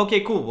like, okay,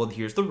 cool, well,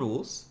 here's the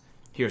rules,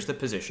 here's the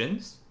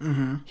positions,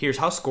 here's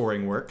how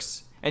scoring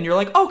works, and you're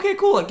like, okay,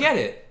 cool, I get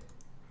it.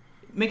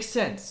 Makes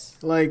sense.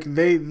 Like,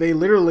 they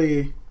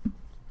literally,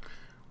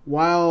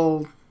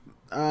 while,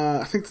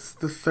 I think it's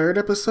the third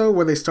episode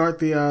where they start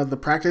the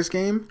practice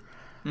game,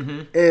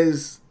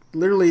 is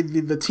literally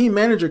the team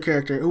manager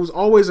character, who's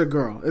always a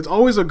girl. It's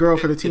always a girl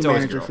for the team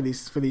manager for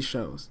these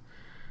shows.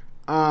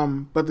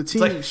 But the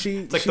team,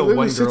 she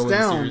literally sits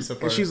down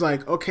and she's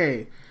like,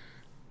 okay,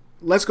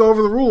 let's go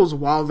over the rules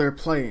while they're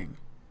playing.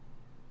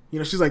 You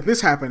know, she's like,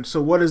 this happened,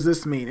 so what does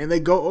this mean? And they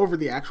go over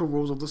the actual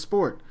rules of the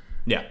sport.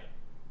 Yeah.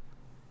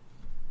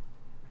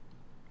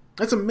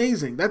 That's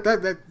amazing.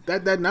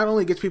 That not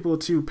only gets people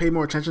to pay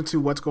more attention to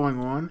what's going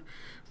on,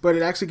 but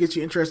it actually gets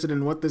you interested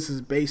in what this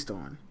is based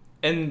on.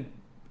 And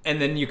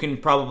then you can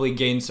probably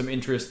gain some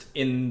interest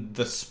in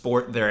the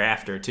sport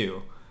thereafter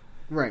too.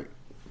 Right.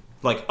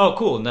 Like, oh,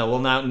 cool.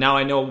 Now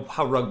I know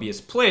how rugby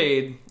is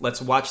played.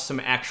 Let's watch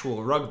some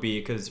actual rugby,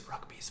 because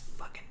rugby is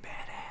fucking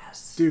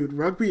badass. Dude,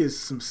 rugby is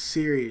some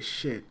serious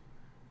shit.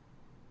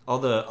 All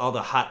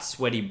the hot,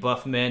 sweaty,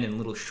 buff men in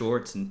little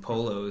shorts and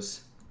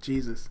polos.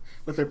 Jesus,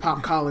 with their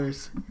pop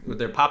collars.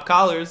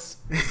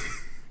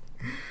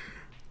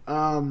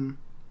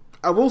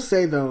 I will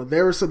say though,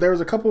 there was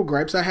a couple of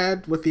gripes I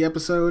had with the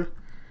episode.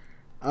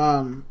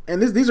 And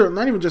these are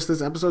not even just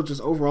this episode,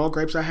 just overall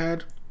gripes I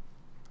had.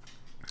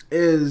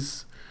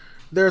 Is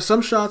there are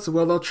some shots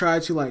where they'll try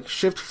to like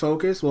shift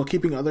focus while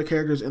keeping other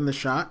characters in the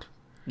shot.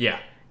 Yeah.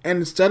 And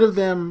instead of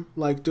them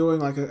like doing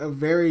like a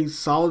very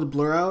solid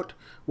blur out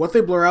what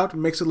they blur out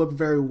makes it look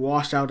very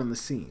washed out in the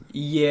scene.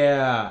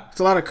 Yeah. It's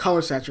a lot of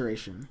color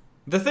saturation.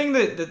 One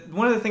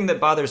of the things that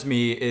bothers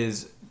me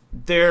is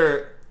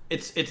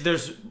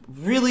there's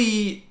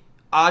really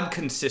odd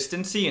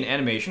consistency in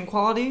animation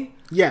quality.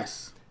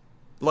 Yes.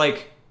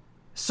 Like,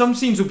 some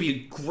scenes will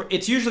be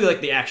it's usually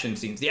like the action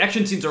scenes. The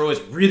action scenes are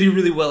always really,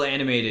 really well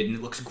animated and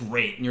it looks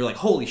great. And you're like,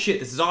 holy shit,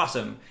 this is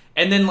awesome.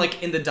 And then,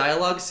 like, in the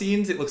dialogue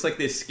scenes, it looks like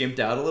they skimped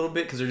out a little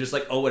bit because they're just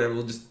like, oh, whatever,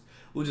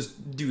 we'll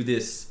just do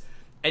this.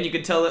 And you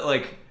can tell that,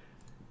 like,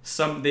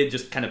 they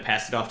just kind of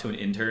passed it off to an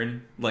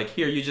intern. Like,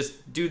 here, you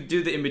just do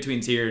the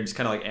in-betweens here and just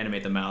kind of, like,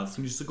 animate the mouths.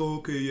 And you're just like, oh,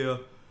 okay, yeah.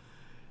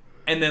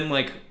 And then,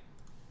 like,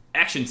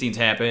 action scenes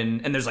happen,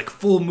 and there's, like,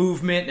 full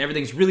movement, and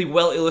everything's really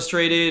well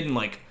illustrated, and,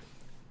 like,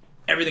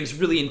 everything's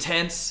really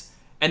intense.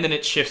 And then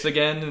it shifts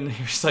again, and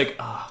you're just like,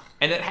 ah. Oh.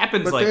 And it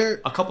happens, but like,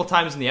 a couple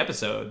times in the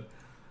episode.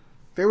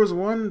 There was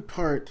one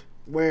part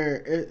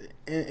where,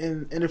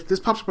 and if this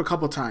pops up a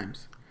couple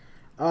times,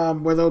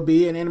 where there'll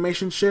be an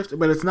animation shift,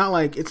 but it's not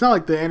like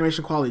the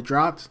animation quality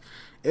drops.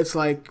 It's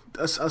like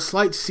a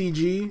slight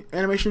CG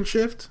animation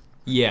shift.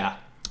 Yeah.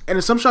 And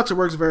in some shots it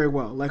works very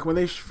well. Like when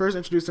they first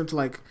introduced them to,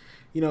 like,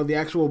 you know, the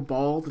actual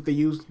ball that they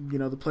use, you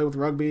know, to play with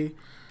rugby,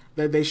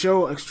 that they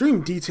show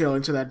extreme detail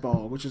into that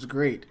ball, which is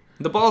great.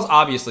 The ball's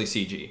obviously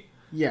CG.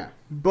 Yeah,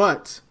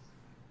 but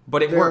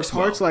it works there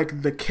are parts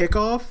like the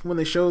kickoff, when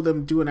they show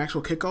them do an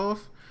actual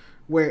kickoff,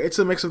 where it's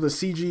a mix of the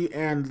CG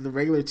and the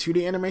regular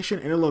 2D animation,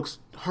 and it looks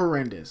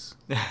horrendous.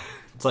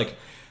 It's like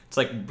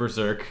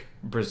Berserk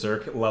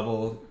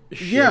level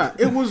shit. Yeah,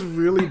 it was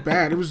really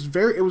bad. It was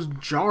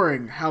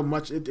jarring how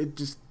much it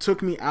just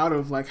took me out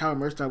of, like, how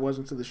immersed I was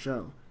into the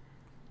show.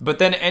 But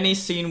then any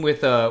scene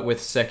with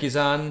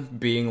Sekizan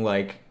being,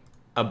 like,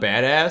 a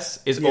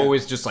badass is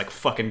always just, like,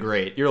 fucking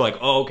great. You're like,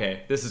 oh,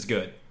 okay, this is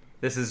good.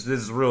 This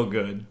is real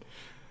good.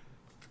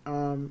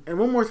 And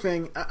one more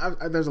thing,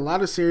 there's a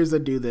lot of series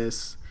that do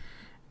this,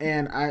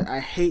 and I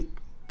hate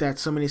that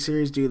so many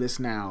series do this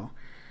now,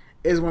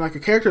 is when, like, a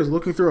character is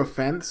looking through a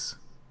fence.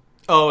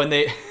 Oh, and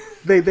they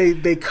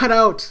cut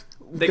out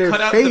their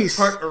cut face.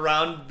 Out the part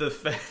around the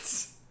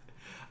fence.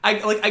 I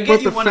get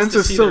but you the want us fence to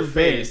is see so their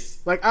vague. face.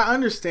 Like, I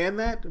understand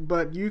that,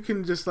 but you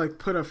can just, like,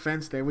 put a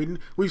fence there.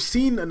 We've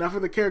seen enough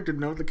of the character to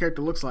know what the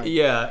character looks like.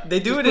 Yeah, they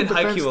do just it in put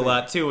the fence Haikyuu a there.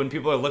 lot too. When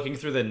people are looking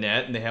through the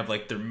net and they have,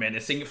 like, their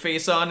menacing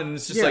face on, and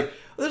it's just Yeah. like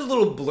there's a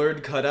little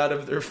blurred cutout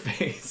of their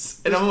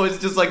face, and I'm always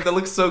just like, that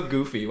looks so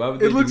goofy. Why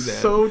would they It do looks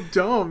that? so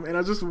dumb, and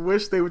I just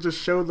wish they would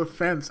just show the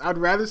fence. I'd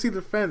rather see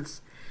the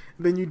fence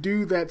than you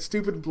do that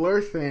stupid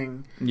blur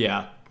thing.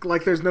 Yeah,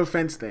 Like there's no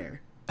fence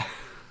there.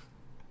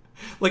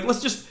 like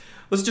let's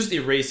just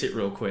erase it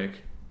real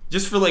quick,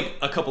 just for like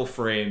a couple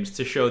frames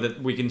to show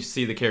that we can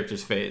see the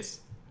character's face.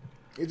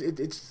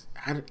 It's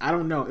I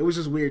don't know. It was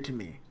just weird to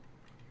me.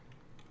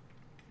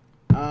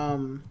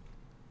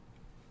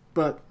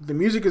 But the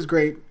music is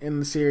great in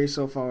the series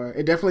so far.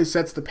 It definitely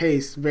sets the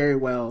pace very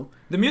well.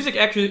 The music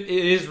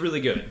actually is really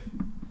good,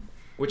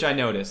 which I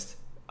noticed.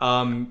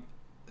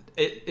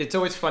 It's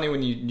always funny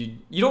when you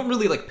don't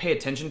really, like, pay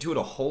attention to it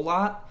a whole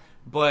lot,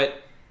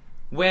 but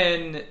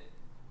when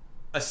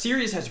a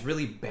series has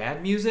really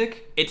bad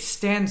music, it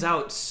stands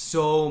out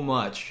so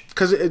much.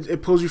 Because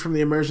it pulls you from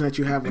the immersion that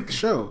you have with the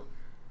show.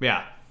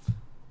 Yeah.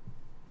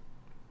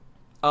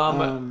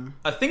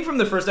 A thing from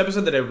the first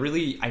episode that I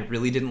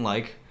really didn't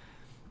like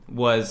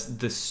was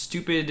the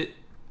stupid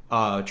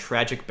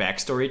tragic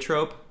backstory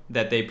trope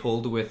that they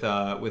pulled with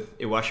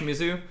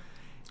Iwashimizu.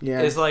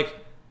 Yeah. Is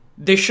like,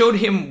 they showed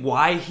him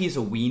why he's a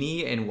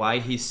weenie and why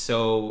he's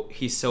so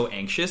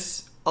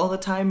anxious all the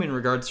time in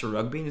regards to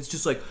rugby, and it's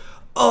just like,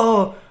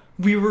 oh,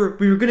 we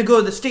were gonna go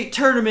to the state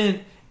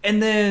tournament,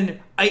 and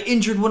then I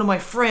injured one of my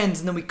friends,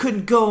 and then we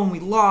couldn't go and we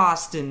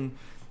lost, and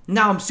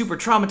now I'm super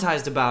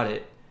traumatized about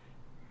it.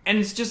 And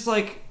it's just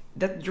like,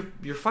 that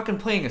you're fucking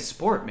playing a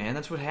sport, man.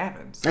 That's what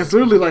happens. That's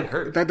literally You get like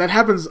hurt. that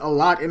happens a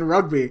lot in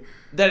rugby.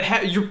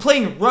 You're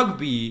playing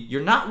rugby.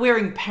 You're not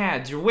wearing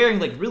pads. You're wearing,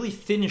 like, really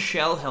thin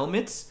shell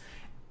helmets.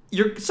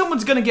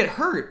 Someone's gonna get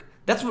hurt.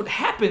 That's what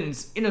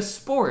happens in a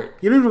sport.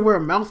 You don't even wear a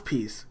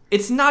mouthpiece.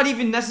 It's not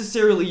even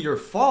necessarily your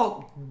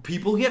fault.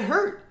 People get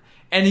hurt,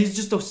 and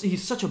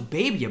he's such a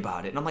baby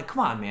about it. And I'm like, come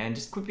on, man,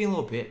 just quit being a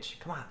little bitch.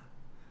 Come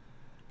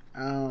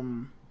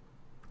on.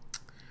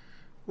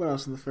 What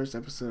else in the first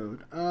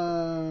episode?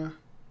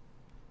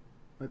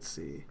 Let's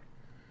see.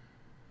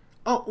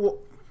 Oh, well,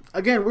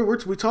 again,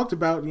 we talked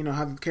about, you know,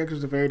 how the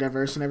characters are very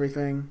diverse and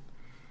everything,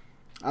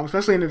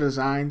 especially in the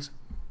designs.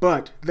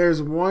 But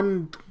there's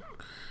one.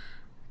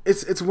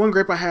 It's one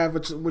gripe I have,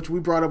 which we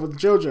brought up with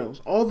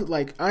JoJo's.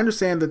 I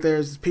understand that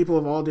there's people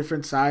of all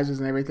different sizes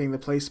and everything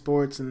that play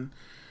sports, and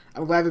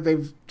I'm glad that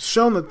they've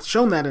shown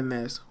that in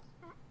this.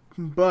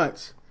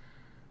 But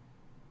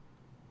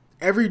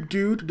every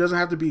dude doesn't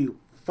have to be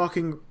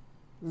fucking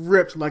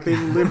ripped like they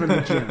live in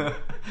the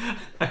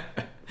gym.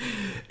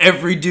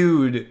 Every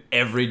dude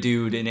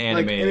in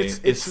anime is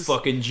just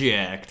fucking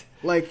jacked.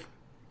 Like,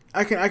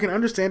 I can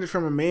understand it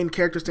from a main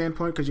character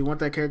standpoint because you want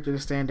that character to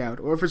stand out,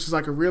 or if it's just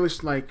like a really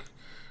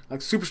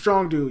like super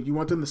strong dude, you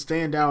want them to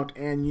stand out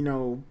and, you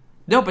know,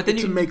 No, but then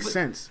to make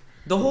sense.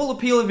 The whole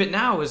appeal of it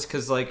now is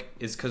because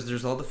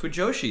there's all the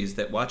fujoshis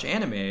that watch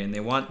anime and they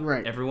want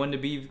everyone to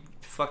be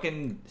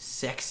fucking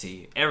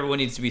sexy. Everyone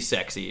needs to be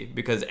sexy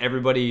because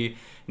everybody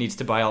needs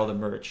to buy all the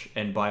merch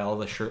and buy all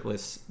the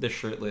shirtless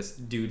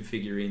dude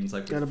figurines.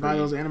 Like, gotta buy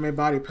those anime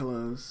body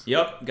pillows.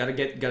 Yep, gotta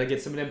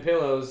get some of them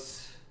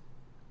pillows.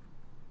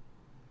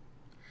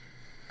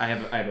 I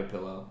have a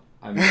pillow.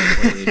 I'm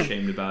completely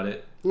ashamed about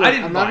it. Look,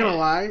 I'm not gonna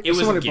lie. If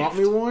somebody bought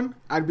me one,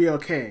 I'd be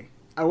okay.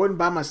 I wouldn't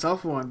buy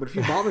myself one, but if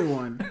you bought me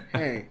one,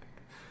 hey.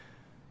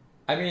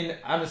 I mean,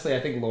 honestly, I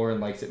think Lauren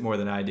likes it more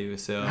than I do.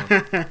 So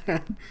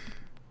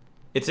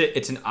it's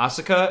an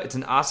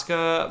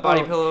Asuka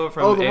body pillow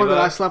from the Eva. one that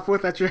I slept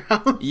with at your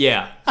house.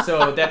 Yeah,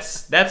 so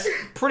that's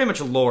pretty much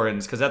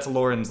Lauren's because that's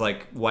Lauren's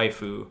like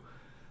waifu.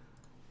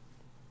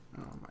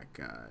 Oh my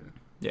god.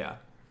 Yeah.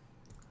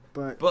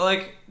 But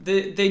like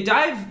they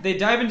dive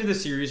into the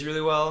series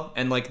really well,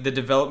 and like the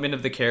development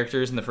of the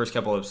characters in the first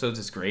couple episodes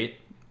is great.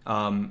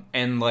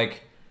 And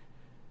like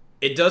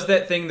it does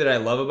that thing that I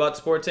love about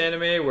sports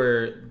anime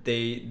where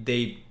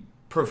they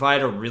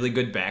provide a really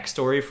good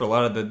backstory for a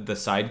lot of the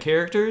side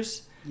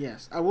characters.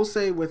 Yes, I will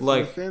say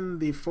within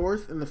the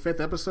 4th and the 5th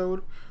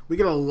episode, we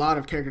get a lot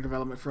of character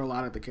development for a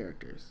lot of the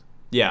characters.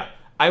 Yeah,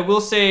 I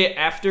will say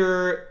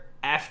after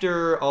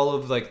all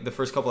of like the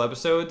first couple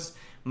episodes,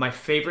 my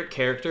favorite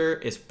character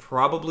is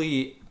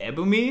probably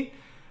Ebumi.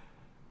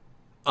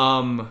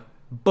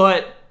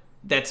 But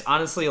that's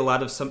honestly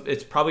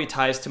it probably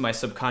ties to my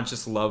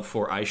subconscious love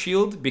for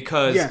iShield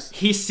because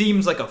he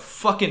seems like a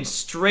fucking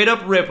straight up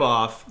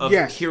ripoff of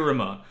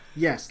Kirima.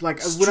 Yes, like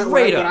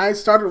when I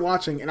started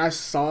watching and I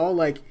saw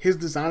like his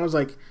design, I was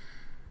like,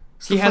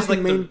 he has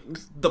like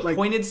the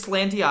pointed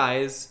slanty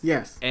eyes.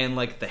 Yes, and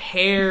like the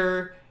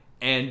hair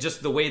and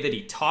just the way that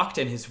he talked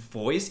and his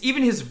voice,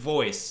 even his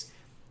voice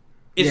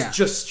is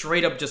just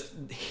straight up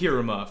just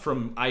Hiruma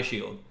from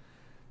iShield.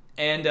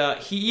 And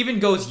he even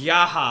goes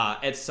Yaha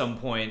at some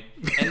point.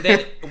 And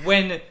then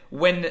when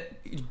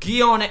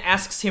Gion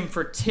asks him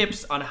for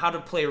tips on how to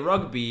play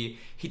rugby,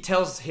 he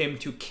tells him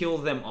to kill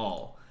them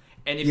all.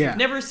 And if you've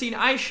never seen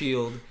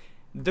iShield,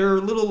 their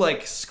little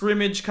like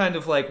scrimmage kind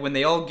of like when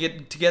they all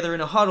get together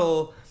in a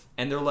huddle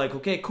and they're like,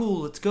 okay,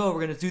 cool, let's go,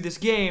 we're going to do this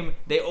game.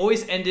 They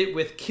always end it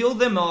with kill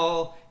them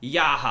all,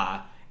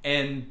 Yaha.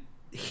 And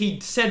he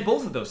said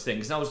both of those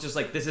things. And I was just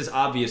like, this is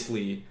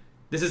obviously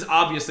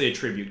a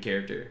tribute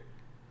character.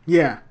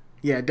 Yeah,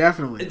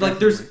 definitely.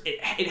 Like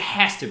it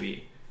has to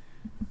be.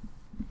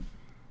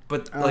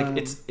 But like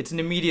it's an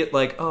immediate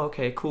like, oh,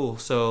 okay, cool.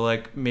 So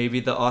like maybe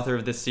the author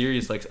of this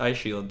series likes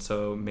iShield,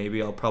 so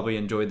maybe I'll probably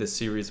enjoy this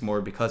series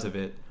more because of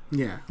it.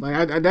 Yeah, like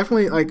I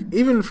definitely like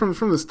even from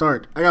the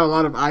start, I got a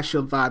lot of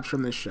iShield vibes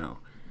from this show.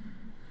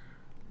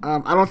 I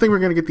don't think we're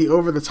gonna get the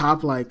over the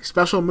top like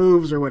special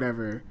moves or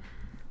whatever,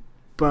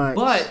 but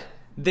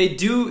they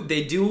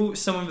do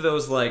some of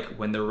those like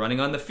when they're running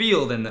on the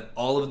field and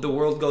all of the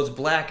world goes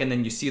black and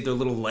then you see their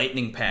little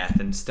lightning path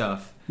and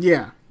stuff.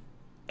 Yeah.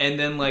 And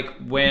then like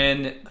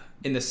when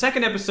in the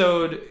second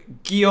episode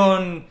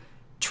Gion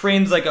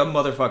trains like a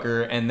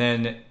motherfucker and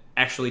then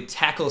actually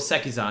tackles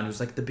Sekizan, who's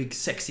like the big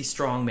sexy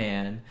strong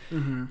man.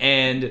 Mm-hmm.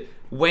 And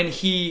when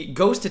he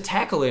goes to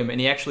tackle him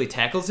and he actually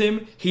tackles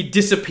him, he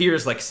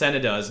disappears like Senna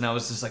does, and I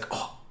was just like,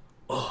 oh.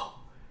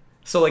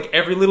 So like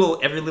every little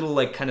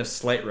like kind of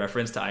slight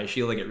reference to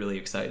iShield, I get really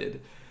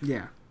excited.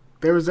 Yeah,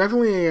 there was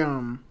definitely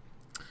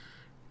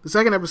the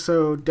second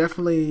episode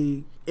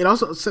definitely.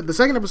 The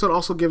second episode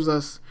also gives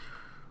us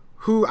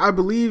who I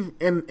believe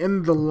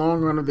in the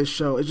long run of this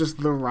show is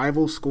just the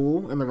rival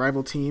school and the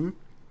rival team.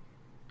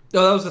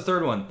 Oh, that was the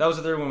third one.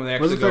 When they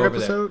actually go over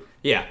there.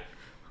 Yeah.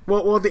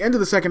 Well, at the end of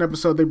the second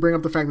episode, they bring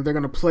up the fact that they're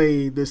going to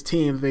play this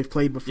team that they've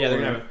played before. Yeah, they're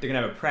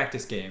gonna have a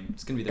practice game.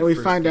 It's going to be their first game. And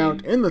we find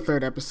out in the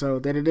third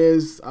episode that it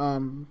is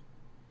one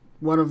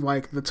of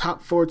like the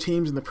top 4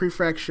 teams in the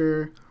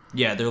prefecture.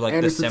 Yeah, they're like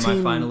the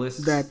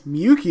semifinalists. That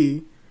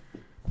Miyuki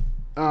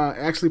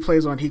actually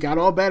plays on. He got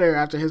all better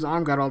after his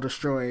arm got all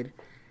destroyed.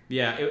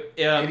 Yeah,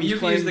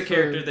 Miyuki is the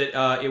character that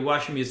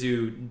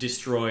Iwashimizu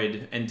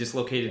destroyed and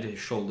dislocated his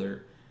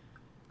shoulder.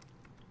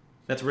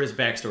 That's where his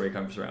backstory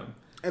comes from.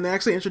 And they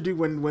actually introduce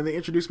when they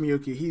introduce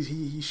Miyuki,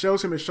 he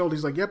shows him his shoulder.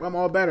 He's like, "Yep, I'm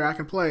all better. I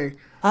can play.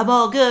 I'm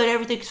all good.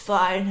 Everything's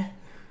fine."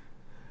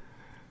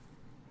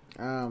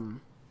 But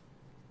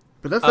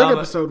that third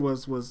episode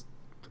was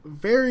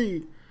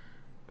very.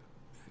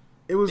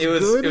 It was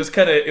good. It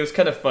was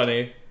kind of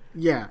funny.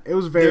 Yeah, it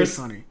was very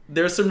funny.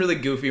 There's some really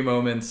goofy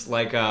moments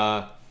like.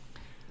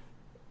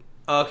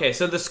 Okay,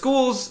 so the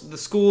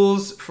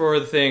schools for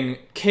the thing.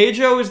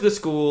 Keijo is the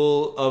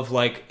school of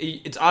like.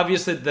 It's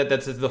obvious that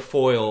that's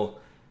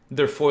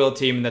their foil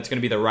team, and that's going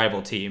to be the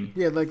rival team.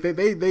 Yeah, like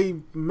they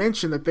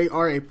mention that they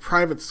are a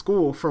private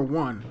school for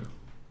one.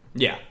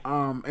 Yeah.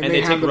 And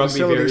they have the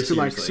facilities to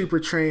like super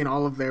train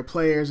all of their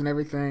players and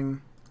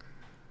everything.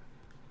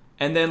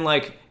 And then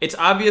like it's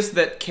obvious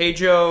that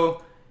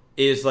Keijo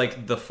is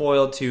like the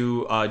foil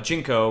to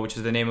Jinko, which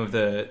is the name of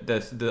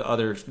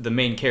the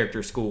main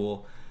character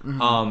school.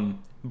 Mm-hmm.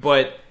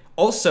 But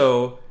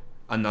also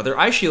another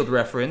iShield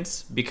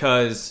reference,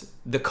 because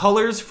the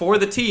colors for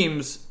the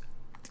teams,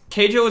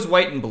 Keijo is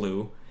white and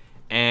blue,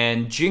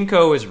 and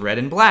Jinko is red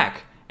and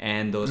black.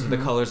 And those are the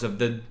colors of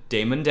the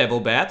Damon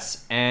Devil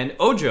Bats and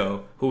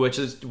Ojo, which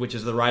is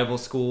the rival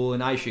school in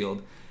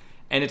iShield.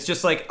 And it's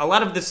just like, a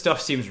lot of this stuff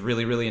seems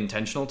really, really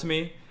intentional to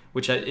me,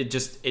 which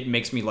it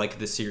makes me like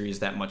the series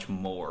that much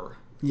more.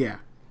 Yeah.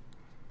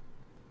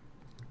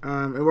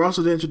 And we're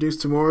also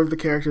introduced to more of the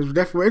characters.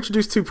 We're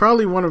introduced to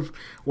probably one of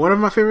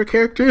my favorite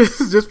characters,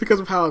 just because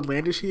of how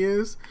outlandish he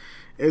is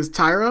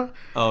Tyra.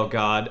 Oh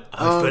God,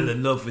 I fell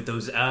in love with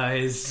those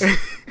eyes.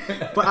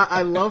 But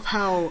I love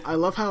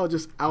how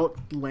just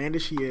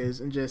outlandish he is,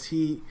 and just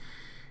he's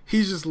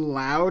just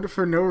loud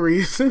for no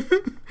reason.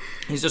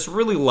 He's just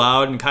really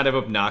loud and kind of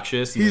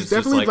obnoxious. And he's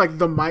definitely like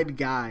the might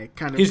guy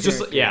kind of. He's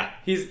character.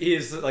 just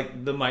he's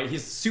like the might.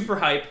 He's super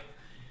hype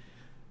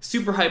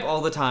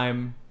all the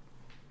time,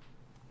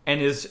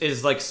 and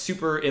is like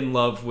super in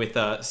love with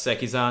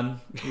Sekizan.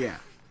 Yeah,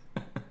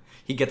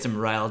 he gets him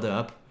riled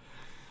up.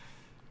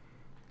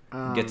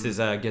 Gets his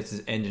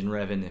engine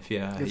revving, if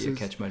you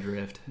catch my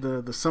drift.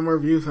 The summer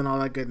of youth and all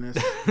that goodness.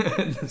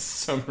 The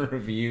summer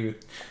of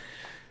youth.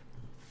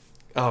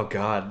 Oh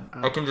God,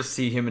 I can just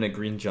see him in a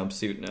green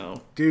jumpsuit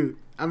now. Dude,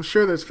 I'm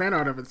sure there's fan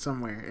art of it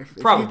somewhere.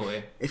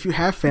 Probably. If you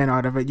have fan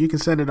art of it, you can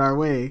send it our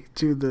way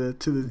to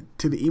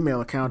the email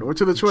account or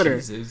to the Twitter.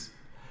 Jesus.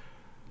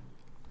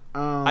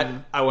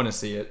 I want to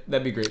see it.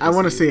 That'd be great. I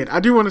want to see it. I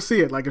do want to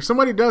see it. Like, if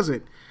somebody does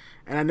it,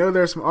 and I know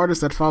there's some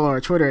artists that follow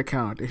our Twitter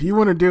account. If you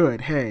want to do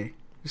it, hey.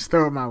 Just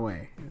throw it my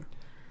way.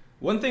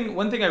 One thing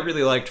I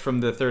really liked from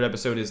the third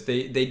episode is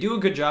they do a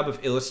good job of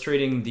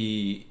illustrating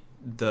the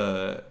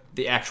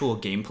actual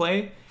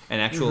gameplay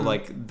and actual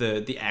like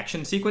the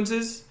action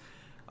sequences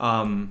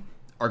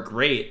are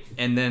great,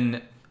 and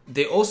then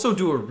they also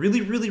do a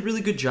really, really,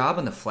 really good job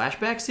on the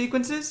flashback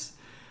sequences.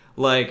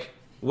 Like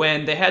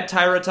when they had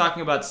Tyra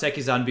talking about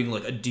Sekizan being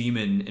like a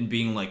demon and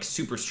being like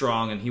super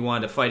strong and he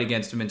wanted to fight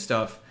against him and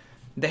stuff.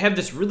 They have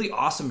this really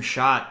awesome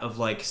shot of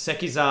like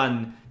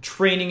Sekizan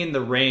training in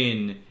the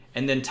rain,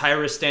 and then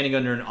Tyra standing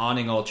under an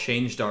awning all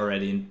changed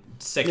already, and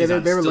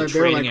Sekizan still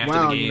training after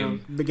the game. You know,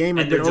 the game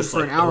had been over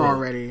for an hour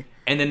already.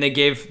 And then they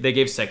gave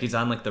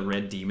Sekizan like the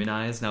red demon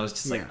eyes, and I was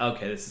just like,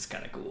 okay, this is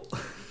kind of cool.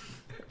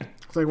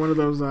 It's like one of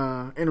those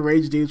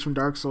enraged dudes from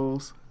Dark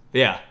Souls.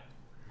 Yeah.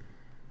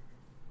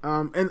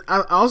 And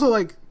I also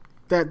like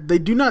that they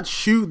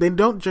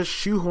don't just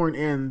shoehorn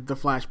in the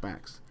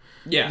flashbacks.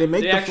 Yeah, they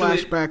make the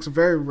flashbacks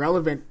very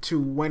relevant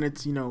to when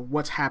it's,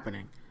 what's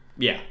happening.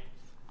 Yeah.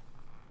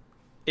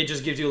 It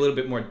just gives you a little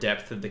bit more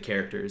depth of the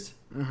characters.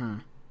 Mm-hmm.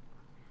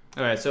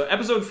 All right, so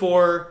episode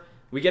 4,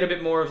 we get a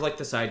bit more of like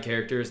the side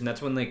characters, and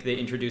that's when like they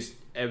introduced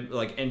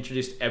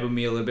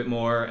Ebumi a little bit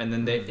more, and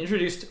then they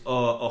introduced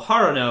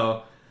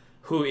Oharano,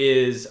 who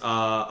is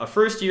a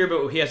first year,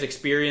 but he has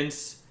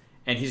experience.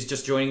 And he's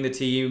just joining the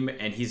team,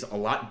 and he's a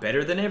lot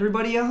better than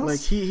everybody else. Like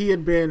he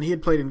had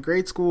played in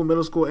grade school,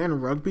 middle school,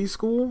 and rugby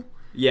school.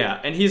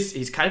 Yeah, and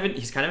he's kind of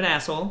an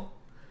asshole.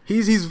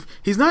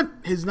 He's not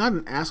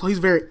an asshole. He's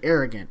very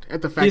arrogant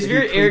at the fact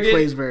that he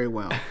plays very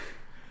well.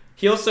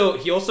 He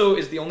also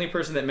is the only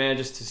person that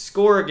manages to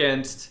score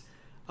against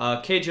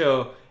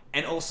Keijo,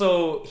 and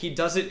also he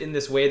does it in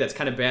this way that's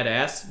kind of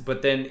badass.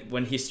 But then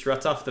when he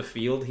struts off the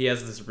field, he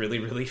has this really,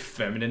 really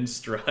feminine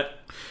strut.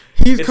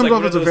 He comes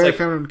off as a very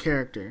feminine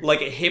character.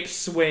 Like a hip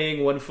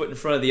swaying one foot in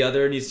front of the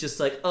other, and he's just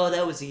like, oh,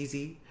 that was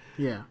easy.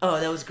 Yeah. Oh,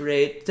 that was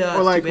great.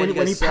 Or like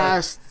when he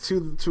passed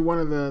to one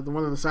of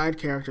the side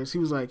characters, he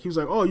was like,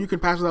 oh, you can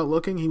pass without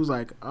looking? He was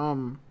like,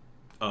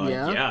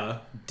 yeah.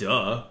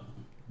 Duh.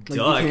 Like,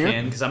 duh, I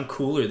can, because I'm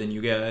cooler than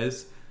you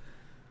guys.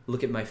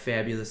 Look at my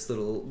fabulous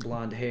little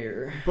blonde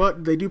hair.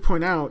 But they do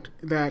point out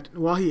that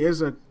while he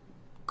is a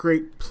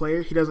great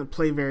player, he doesn't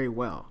play very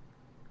well.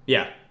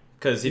 Yeah.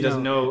 Because he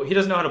doesn't know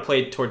how to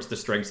play towards the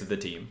strengths of the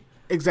team.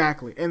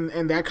 Exactly,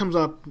 and that comes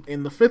up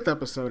in the 5th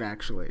episode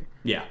actually.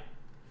 Yeah,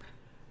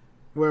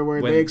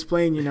 where they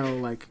explain,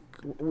 like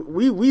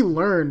we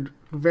learned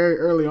very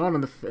early on in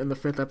the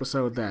 5th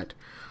episode that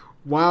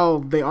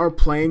while they are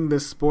playing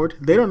this sport,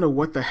 they don't know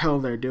what the hell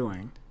they're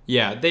doing.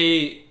 Yeah,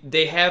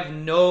 they have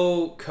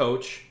no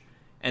coach,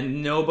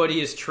 and nobody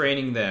is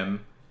training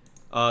them.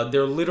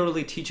 They're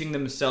literally teaching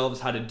themselves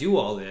how to do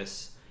all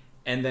this,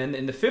 and then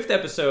in the 5th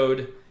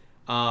episode.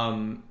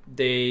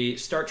 They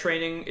start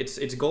training.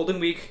 It's Golden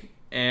Week,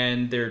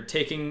 and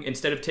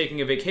instead of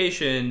taking a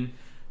vacation,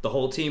 the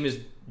whole team is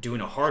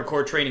doing a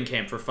hardcore training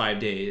camp for 5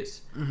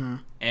 days. Mm-hmm.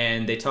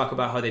 And they talk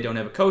about how they don't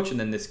have a coach, and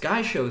then this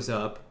guy shows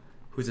up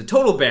who's a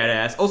total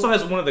badass. Also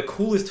has one of the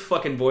coolest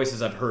fucking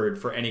voices I've heard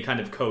for any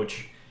kind of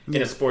coach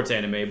in a sports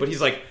anime. But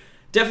he's like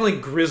definitely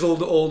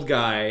grizzled old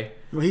guy.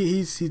 Well, he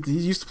used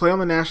to play on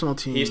the national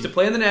team. He used to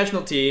play on the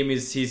national team.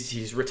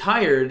 He's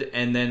retired,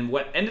 and then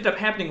what ended up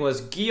happening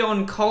was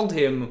Gion called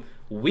him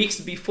weeks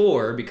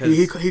before because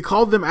he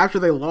called them after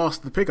they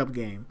lost the pickup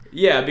game.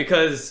 Yeah,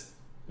 because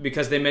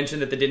they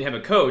mentioned that they didn't have a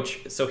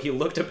coach, so he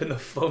looked up in the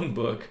phone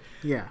book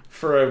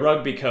for a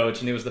rugby coach,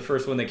 and it was the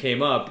first one that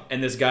came up.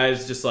 And this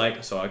guy's just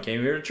like, "So I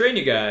came here to train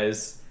you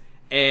guys."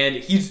 and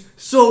he's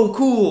so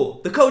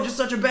cool. The coach is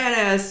such a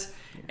badass,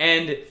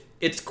 and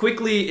it's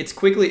quickly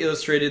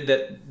illustrated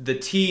that the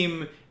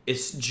team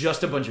is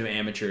just a bunch of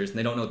amateurs and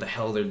they don't know what the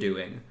hell they're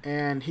doing.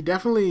 And he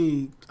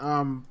definitely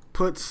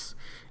puts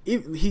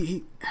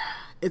he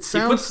it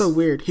sounds so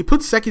weird. He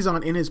puts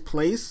Sekizan in his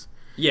place.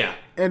 Yeah.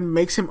 And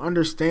makes him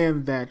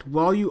understand that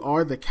while you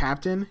are the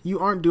captain, you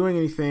aren't doing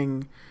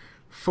anything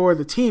for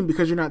the team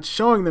because you're not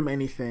showing them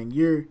anything.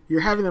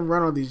 You're having them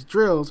run all these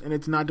drills and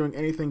it's not doing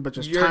anything but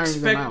just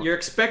tiring them out. You're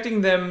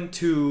expecting them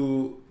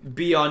to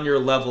be on your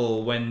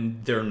level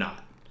when they're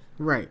not.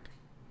 Right.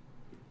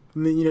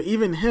 And then,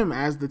 even him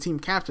as the team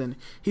captain,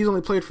 he's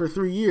only played for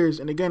 3 years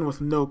and again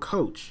with no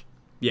coach.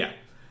 Yeah.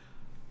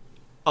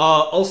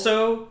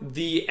 Also,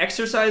 the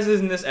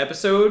exercises in this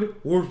episode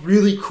were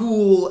really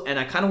cool, and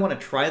I kind of want to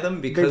try them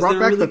because they brought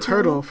back really the cool.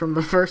 turtle from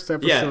the first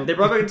episode. Yeah, they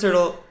brought back the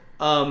turtle.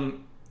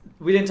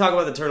 We didn't talk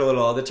about the turtle at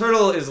all. The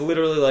turtle is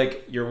literally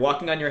like you're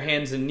walking on your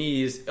hands and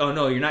knees. Oh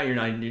no, you're not. You're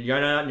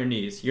not on your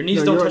knees. Your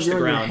knees don't touch the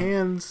ground. Your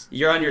hands.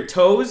 You're on your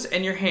toes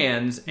and your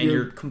hands, and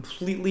you're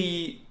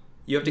completely.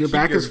 You have to keep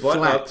your butt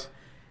up.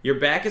 Your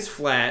back is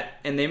flat,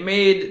 and they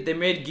made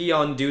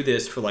Gion do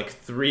this for like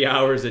 3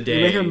 hours a day.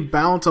 They made him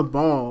balance a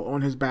ball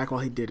on his back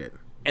while he did it,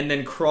 and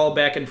then crawl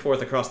back and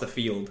forth across the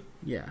field.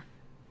 Yeah.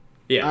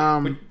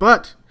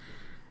 But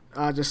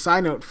just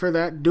side note for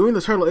that, doing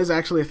the turtle is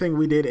actually a thing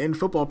we did in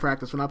football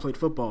practice when I played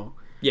football.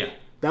 Yeah,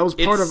 that was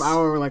part of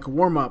our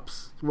warm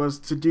ups was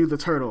to do the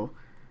turtle.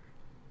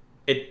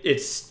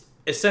 It's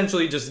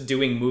essentially just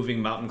doing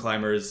moving mountain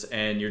climbers,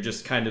 and you're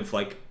just kind of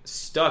like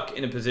stuck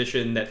in a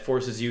position that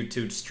forces you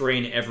to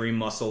strain every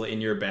muscle in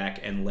your back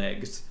and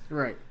legs.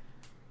 Right.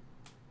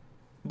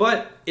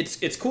 But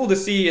it's cool to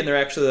see, and they're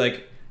actually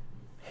like,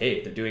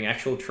 hey, they're doing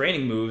actual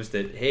training moves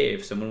that, hey,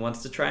 if someone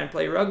wants to try and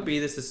play rugby,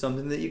 this is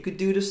something that you could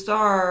do to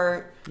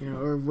start.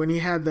 Or when he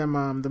had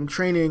them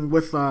training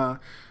with my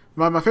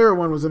favorite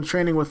one was them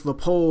training with the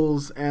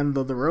poles and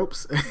the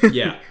ropes.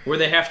 Yeah, where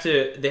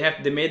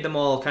they made them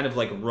all kind of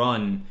like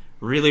run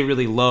really,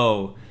 really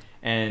low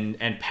and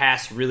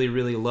pass really,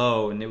 really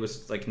low, and it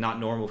was like not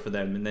normal for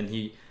them. And then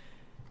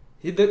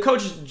the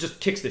coach just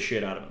kicks the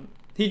shit out of him.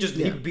 He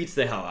beats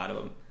the hell out of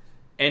him.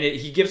 And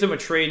he gives them a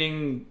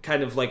training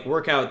kind of like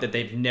workout that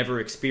they've never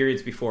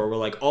experienced before, where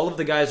like all of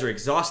the guys are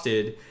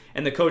exhausted,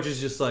 and the coach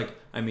is just like,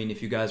 I mean,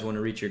 if you guys want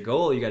to reach your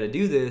goal, you got to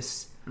do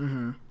this.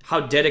 Mm-hmm. How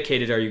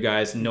dedicated are you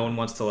guys? No one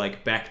wants to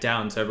like back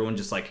down, so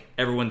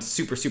everyone's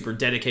super, super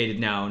dedicated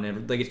now,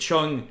 and like it's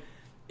showing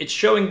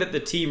that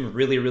the team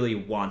really, really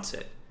wants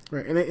it.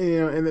 Right,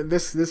 and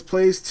this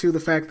plays to the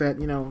fact that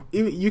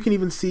even you can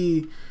even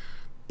see,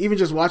 even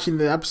just watching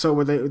the episode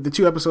where the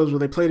 2 episodes where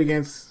they played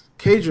against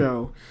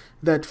Keijo,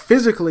 that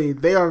physically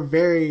they are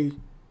very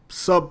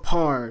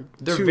subpar.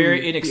 They're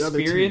very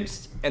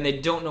inexperienced and they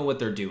don't know what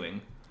they're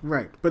doing.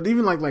 Right, but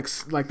even like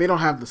they don't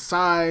have the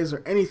size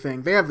or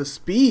anything. They have the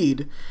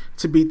speed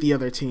to beat the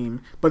other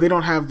team, but they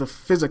don't have the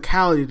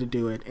physicality to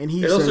do it. And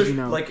he says,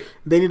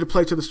 they need to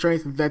play to the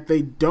strength that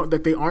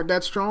they aren't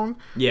that strong.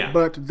 Yeah,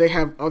 but they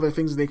have other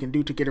things they can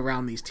do to get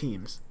around these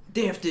teams.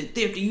 They have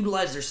to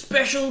utilize their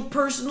special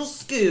personal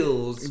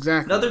skills.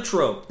 Exactly. Another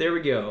trope. There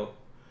we go.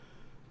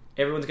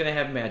 Everyone's gonna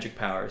have magic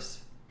powers.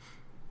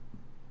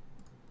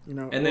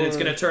 And then it's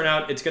gonna turn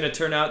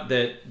out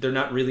that they're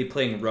not really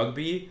playing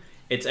rugby.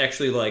 It's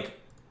actually like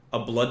a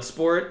blood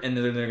sport, and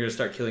then they're gonna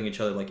start killing each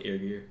other like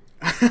Air.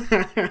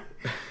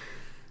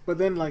 But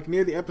then, like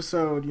near the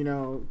episode,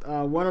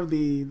 one of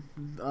the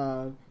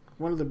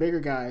bigger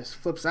guys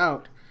flips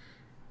out,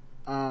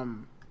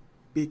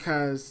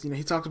 because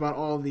he talks about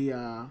all the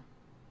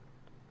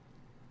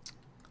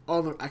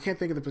I can't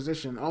think of the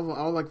position,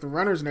 all like the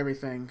runners and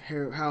everything,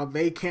 how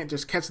they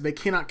cannot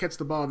catch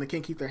the ball and they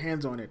can't keep their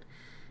hands on it,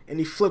 and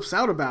he flips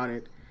out about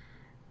it,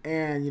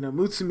 and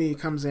Mutsumi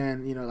comes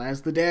in,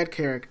 as the dad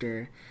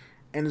character,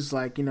 and it's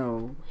like,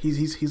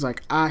 he's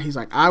like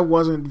I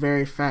wasn't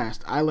very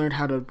fast. I learned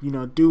how to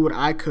do what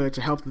I could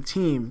to help the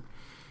team,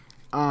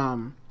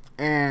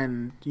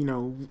 and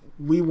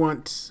we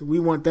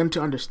want them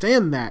to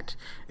understand that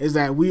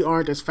we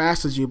aren't as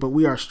fast as you, but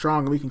we are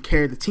strong and we can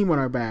carry the team on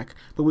our back,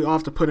 but we all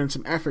have to put in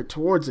some effort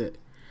towards it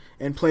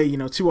and play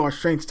to our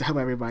strengths to help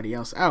everybody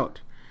else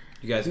out.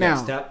 You guys gotta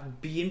stop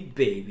being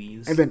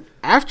babies. And then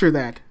after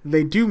that,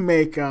 they do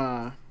make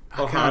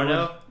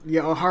Oharano?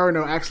 Yeah,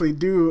 Oharano actually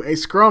do a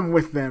scrum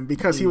with them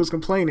because he was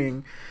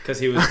complaining. Because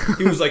he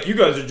was like, you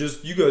guys are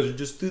just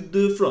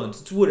the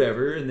fronts. It's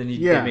whatever. And then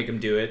they make him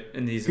do it,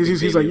 and he's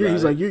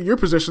like, your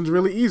position's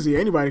really easy.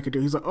 Anybody could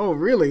do. He's like, oh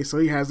really? So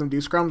he has them do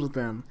scrums with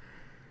them.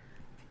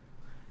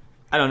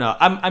 I don't know.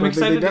 I'm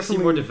excited to see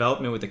more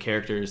development with the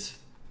characters.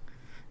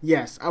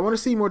 Yes, I want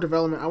to see more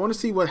development. I want to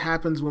see what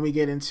happens when we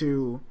get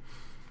into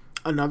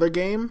another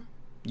game.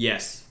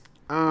 Yes.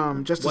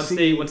 Just once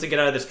they get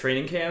out of this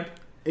training camp.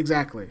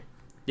 Exactly.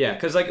 Yeah,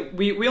 because like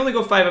we only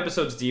go 5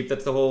 episodes deep.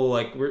 That's the whole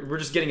like we're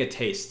just getting a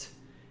taste,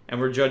 and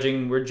we're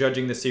judging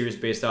the series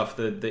based off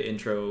the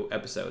intro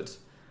episodes.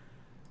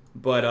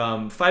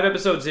 But 5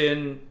 episodes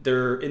in,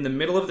 they're in the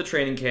middle of the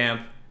training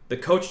camp. The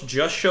coach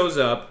just shows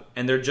up,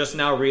 and they're just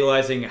now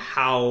realizing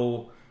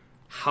how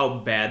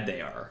bad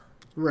they are.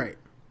 Right.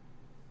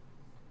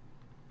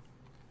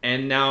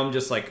 And now I'm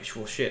just like,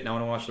 well, shit. Now I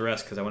want to watch the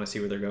rest because I want to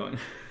see where they're going.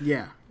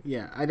 Yeah.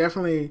 I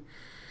definitely,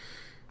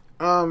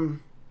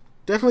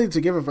 definitely to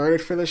give a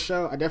verdict for this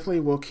show, I definitely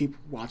will keep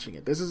watching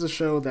it. This is a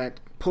show that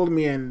pulled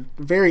me in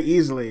very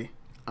easily,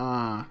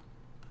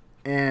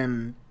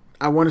 and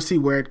I want to see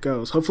where it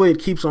goes. Hopefully, it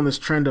keeps on this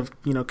trend of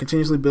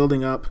continuously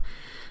building up.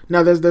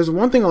 Now, there's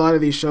one thing a lot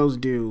of these shows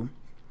do,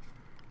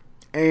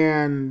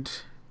 and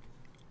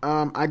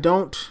I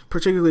don't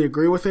particularly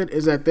agree with it.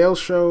 Is that they'll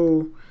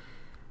show,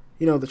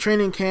 the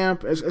training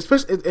camp.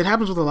 Especially, it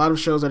happens with a lot of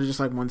shows that are just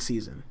like one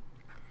season.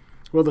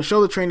 Well, they'll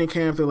show the training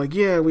camp. They're like,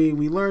 yeah, we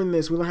learned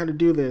this. We learned how to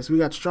do this. We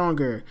got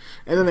stronger.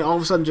 And then they all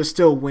of a sudden just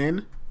still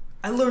win.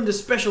 I learned a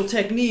special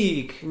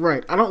technique.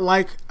 Right. I don't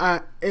like...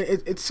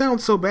 It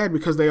sounds so bad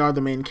because they are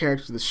the main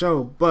characters of the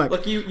show, but...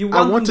 Look, you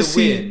want them to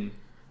win.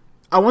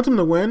 I want them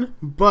to win,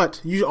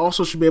 but you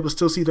also should be able to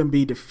still see them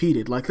be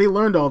defeated. Like, they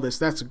learned all this.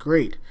 That's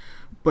great.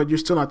 But you're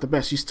still not the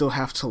best. You still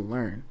have to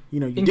learn.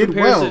 You did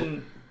well.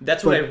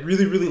 That's what I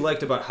really, really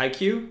liked about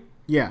Haikyuu.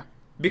 Yeah.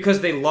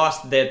 Because they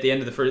lost at the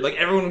end of the first... Like,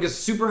 everyone gets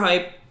super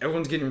hype.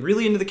 Everyone's getting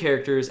really into the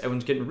characters.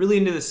 Everyone's getting really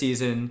into the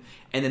season.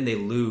 And then they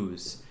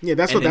lose. Yeah,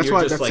 that's why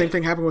that same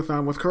thing happened with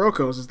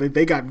Kuroko's. Is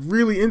they got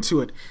really into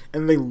it,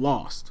 and they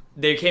lost.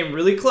 They came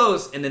really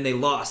close, and then they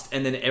lost.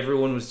 And then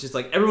everyone was just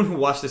like... Everyone who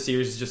watched the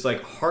series is just,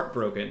 like,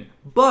 heartbroken.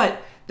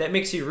 But that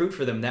makes you root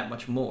for them that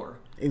much more.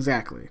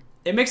 Exactly.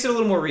 It makes it a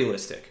little more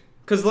realistic.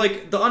 Because,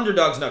 like, the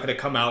underdog's not going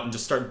to come out and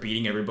just start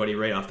beating everybody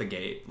right off the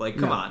gate. Like,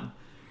 come on.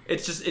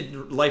 It's just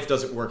life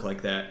doesn't work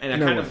like that, and I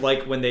kind of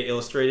like when they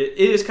illustrate it.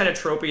 It is kind of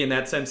tropey in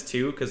that sense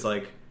too, because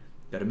like,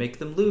 got to make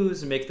them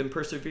lose and make them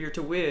persevere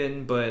to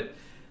win. But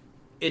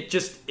it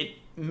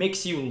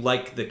makes you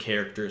like the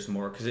characters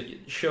more because it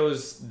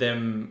shows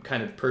them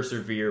kind of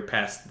persevere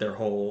past their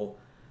whole,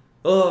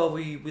 oh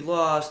we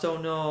lost, oh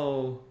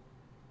no,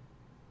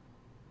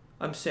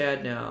 I'm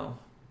sad now.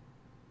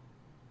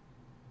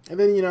 And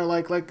then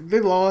like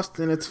they lost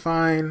and it's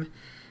fine.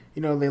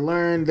 They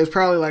learn. There's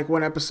probably like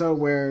one episode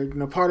where,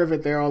 part of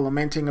it they're all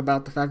lamenting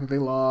about the fact that they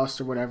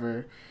lost or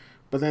whatever.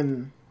 But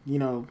then,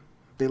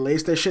 they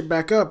lace their shit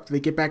back up.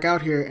 They get back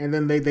out here and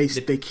then they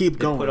keep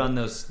going. They put on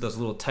those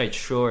little tight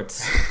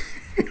shorts.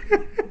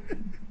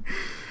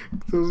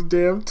 Those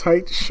damn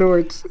tight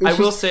shorts. I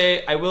will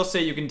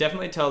say you can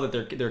definitely tell that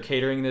they're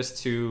catering this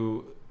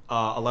to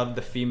a lot of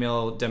the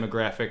female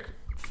demographic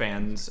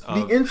fans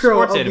of the intro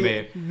sports of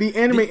anime. The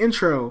anime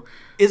intro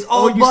is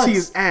all you butts. see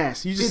is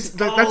ass. You just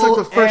that's like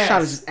the first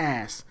shot is just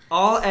ass.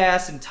 All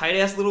ass and tight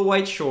ass little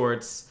white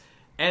shorts,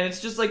 and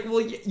it's just like,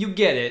 well, you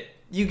get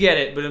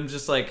it. But I'm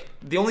just like,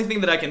 the only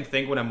thing that I can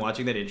think when I'm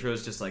watching that intro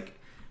is just like,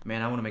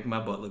 man, I want to make my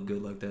butt look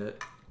good like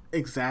that.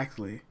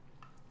 Exactly.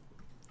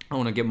 I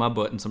want to get my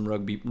butt in some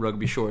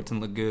rugby shorts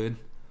and look good.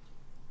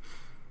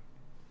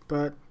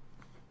 But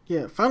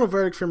yeah, final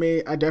verdict for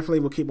me, I definitely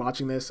will keep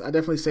watching this. I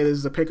definitely say this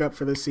is a pickup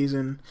for this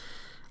season.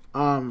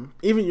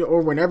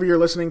 Or whenever you're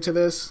listening to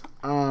this,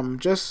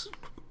 just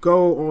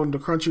go on the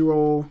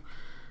Crunchyroll,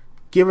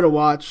 give it a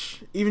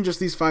watch. Even just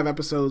these 5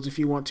 episodes, if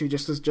you want to,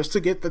 just to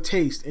get the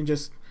taste and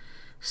just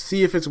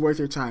see if it's worth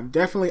your time.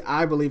 Definitely,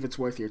 I believe it's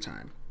worth your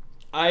time.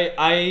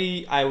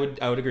 I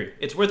would agree.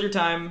 It's worth your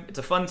time. It's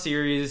a fun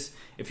series.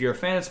 If you're a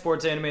fan of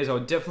sports animes, I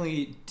would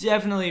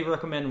definitely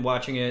recommend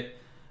watching it.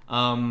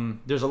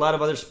 There's a lot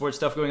of other sports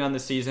stuff going on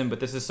this season, but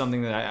this is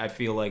something that I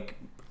feel like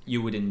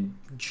you would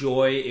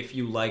enjoy if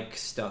you like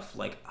stuff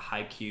like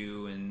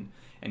Haikyuu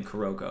and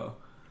Kuroko.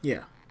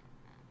 Yeah.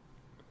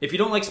 If you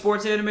don't like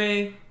sports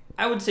anime,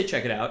 I would say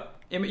check it out.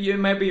 It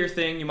might be your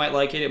thing. You might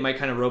like it. It might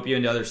kind of rope you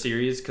into other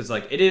series because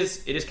like it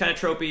is kind of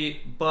tropey,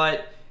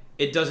 but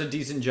it does a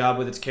decent job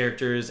with its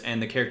characters,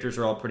 and the characters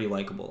are all pretty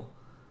likable.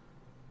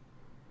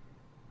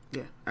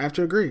 Yeah, I have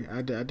to agree.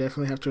 I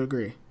definitely have to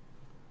agree.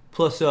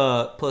 Plus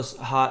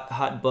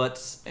hot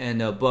butts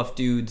and buff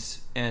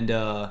dudes and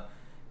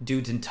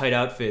dudes in tight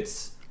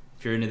outfits.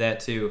 If you're into that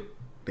too.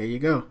 There you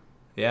go.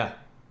 Yeah.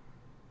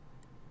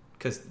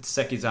 Because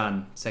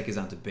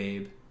Sekizan's a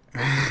babe.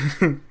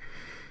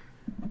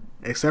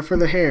 Except for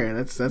the hair.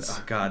 That's.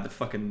 Oh God,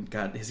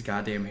 his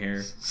goddamn hair.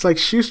 It's like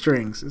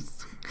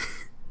shoestrings.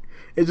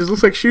 It just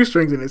looks like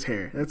shoestrings in his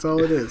hair. That's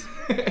all it is.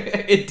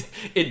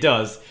 It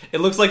does.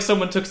 It looks like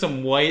someone took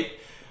some white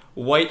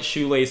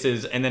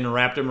shoelaces and then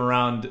wrapped them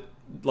around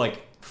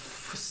like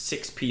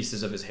 6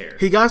 pieces of his hair.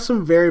 He got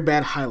some very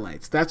bad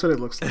highlights. That's what it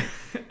looks like.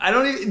 They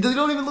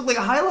don't even look like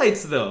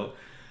highlights though.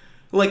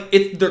 Like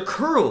they're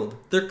curled.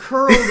 They're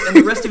curled and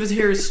the rest of his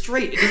hair is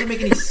straight. It doesn't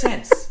make any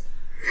sense.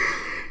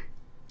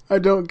 I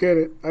don't get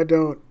it. I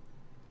don't.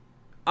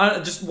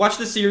 Just watch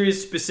the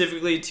series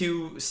specifically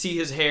to see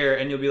his hair,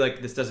 and you'll be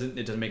like, it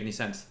doesn't make any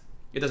sense.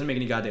 It doesn't make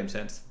any goddamn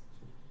sense.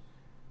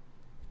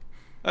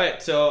 All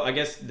right, so I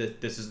guess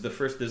this is the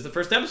first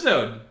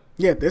episode.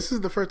 Yeah, this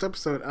is the first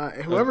episode.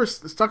 Whoever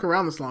stuck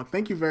around this long,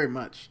 thank you very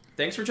much.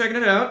 Thanks for checking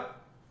it out.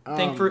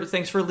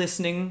 Thanks for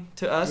listening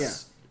to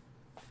us.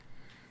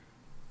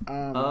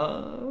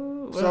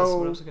 What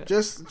else we got?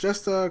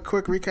 Just a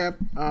quick recap.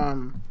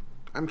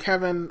 I'm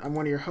Kevin. I'm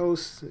one of your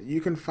hosts.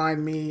 You can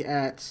find me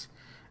at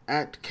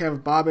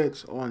Kev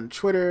Bobbitt on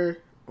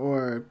Twitter,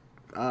 or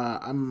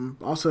I'm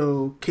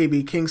also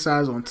KB King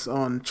Size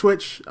on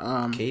Twitch.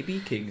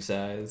 KB King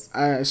Size.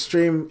 I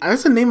stream.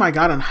 That's a name I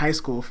got in high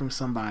school from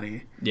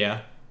somebody.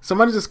 Yeah.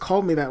 Somebody just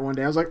called me that one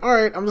day. I was like, all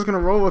right, I'm just gonna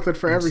roll with it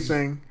for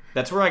everything.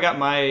 That's where I got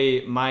my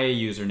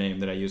username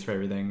that I use for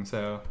everything.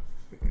 So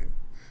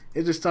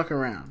it just stuck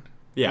around.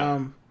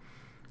 Yeah.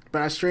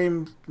 But I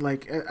stream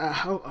like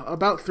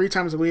about 3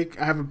 times a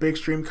week. I have a big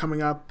stream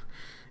coming up.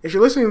 If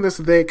you're listening to this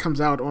the day it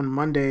comes out on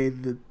Monday,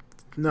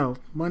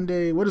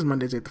 Monday. What is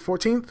Monday's date? The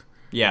 14th.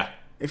 Yeah.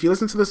 If you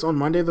listen to this on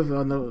Monday,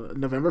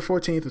 November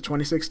 14th of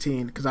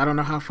 2016, because I don't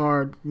know how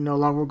far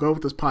long we'll go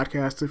with this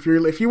podcast. If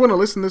you want to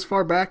listen this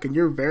far back and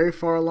you're very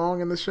far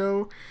along in the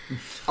show,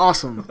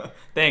 awesome.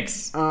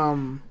 Thanks.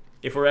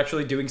 If we're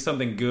actually doing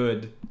something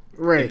good,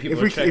 right? If you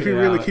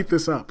really keep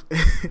this up.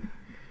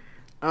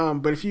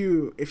 But if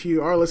you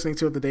are listening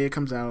to it the day it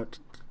comes out,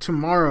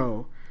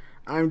 tomorrow,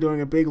 I'm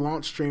doing a big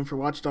launch stream for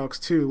Watch Dogs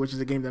 2, which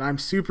is a game that I'm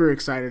super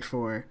excited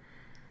for.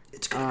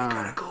 It's gonna be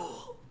kind of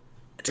cool.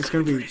 It's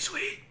gonna be pretty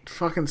sweet.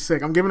 Fucking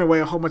sick. I'm giving away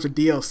a whole bunch of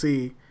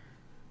DLC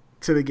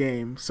to the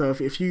game. So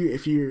if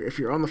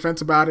you're on the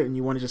fence about it and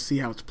you want to just see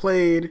how it's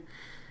played,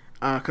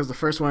 because the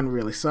first one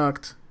really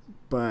sucked,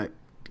 but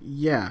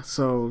yeah,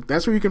 so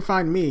that's where you can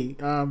find me.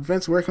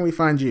 Vince, where can we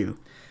find you?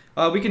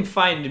 We can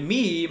find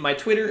me. My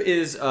Twitter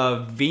is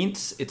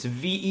Veence. It's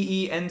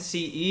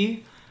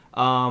VEENCE.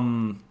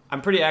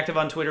 I'm pretty active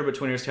on Twitter, but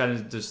Twitter's kind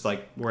of just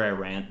like where I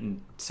rant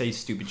and say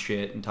stupid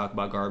shit and talk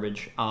about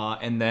garbage.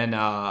 And then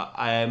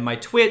my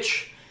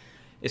Twitch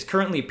is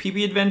currently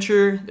PB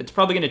Adventure. It's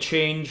probably going to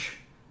change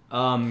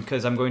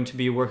because I'm going to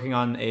be working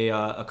on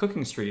a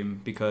cooking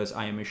stream because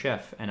I am a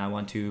chef and I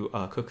want to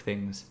cook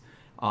things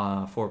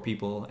for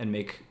people and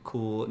make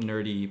cool,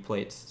 nerdy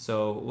plates.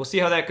 So we'll see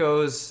how that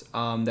goes.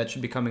 That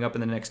should be coming up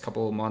in the next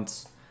couple of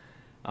months.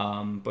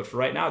 But for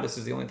right now, this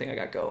is the only thing I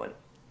got going.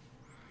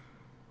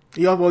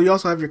 You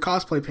also have your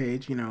cosplay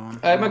page,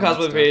 I have my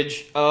cosplay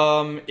page.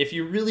 If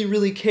you really,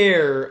 really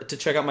care to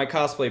check out my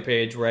cosplay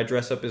page, where I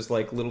dress up as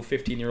like little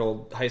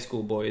 15-year-old high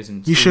school boys,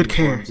 and you should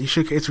care. You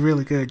should. It's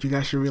really good. You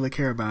guys should really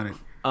care about it.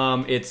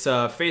 It's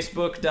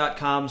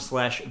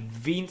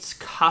facebook.com/Veence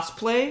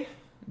Cosplay.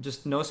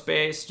 Just no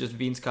space, just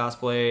Veence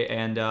Cosplay,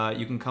 and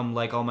you can come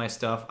like all my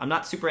stuff. I'm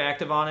not super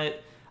active on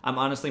it. I'm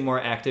honestly more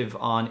active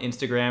on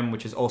Instagram,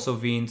 which is also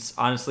Veence.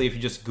 Honestly, if you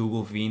just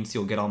Google Veence,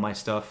 you'll get all my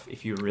stuff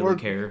if you really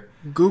care.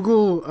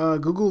 Google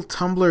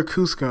Tumblr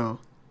Cusco,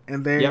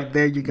 and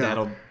there you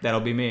go. That'll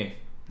be me.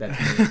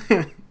 That's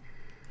me.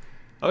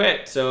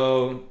 Okay,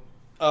 so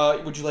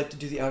would you like to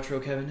do the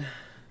outro, Kevin?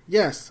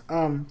 Yes.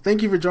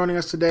 Thank you for joining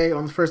us today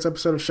on the first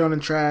episode of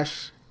Shonen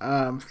Trash.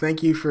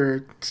 Thank you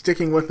for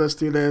sticking with us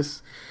through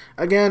this.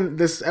 Again,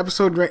 this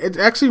episode, it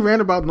actually ran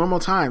about normal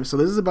time, so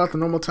this is about the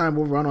normal time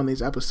we'll run on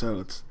these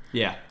episodes.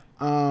 Yeah.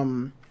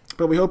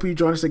 But we hope you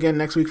join us again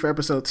next week for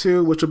episode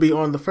 2, which will be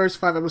on the first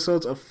 5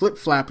 episodes of Flip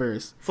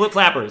Flappers. Flip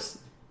Flappers.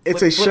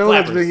 It's a show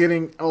that's been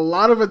getting a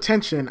lot of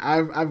attention.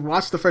 I've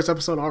watched the first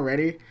episode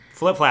already.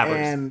 Flip Flappers.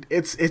 And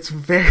it's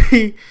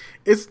very,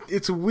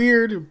 it's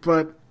weird,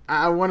 but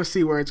I want to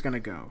see where it's going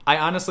to go. I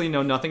honestly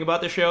know nothing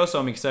about the show, so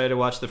I'm excited to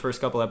watch the first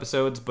couple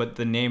episodes, but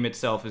the name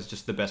itself is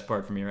just the best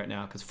part for me right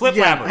now, because Flip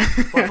Flappers!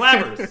 Flip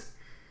Flappers!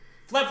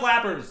 Flip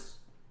Flappers!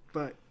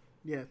 But,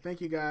 yeah, thank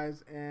you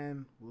guys,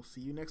 and we'll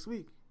see you next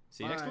week.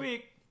 See you next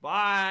week.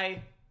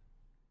 Bye!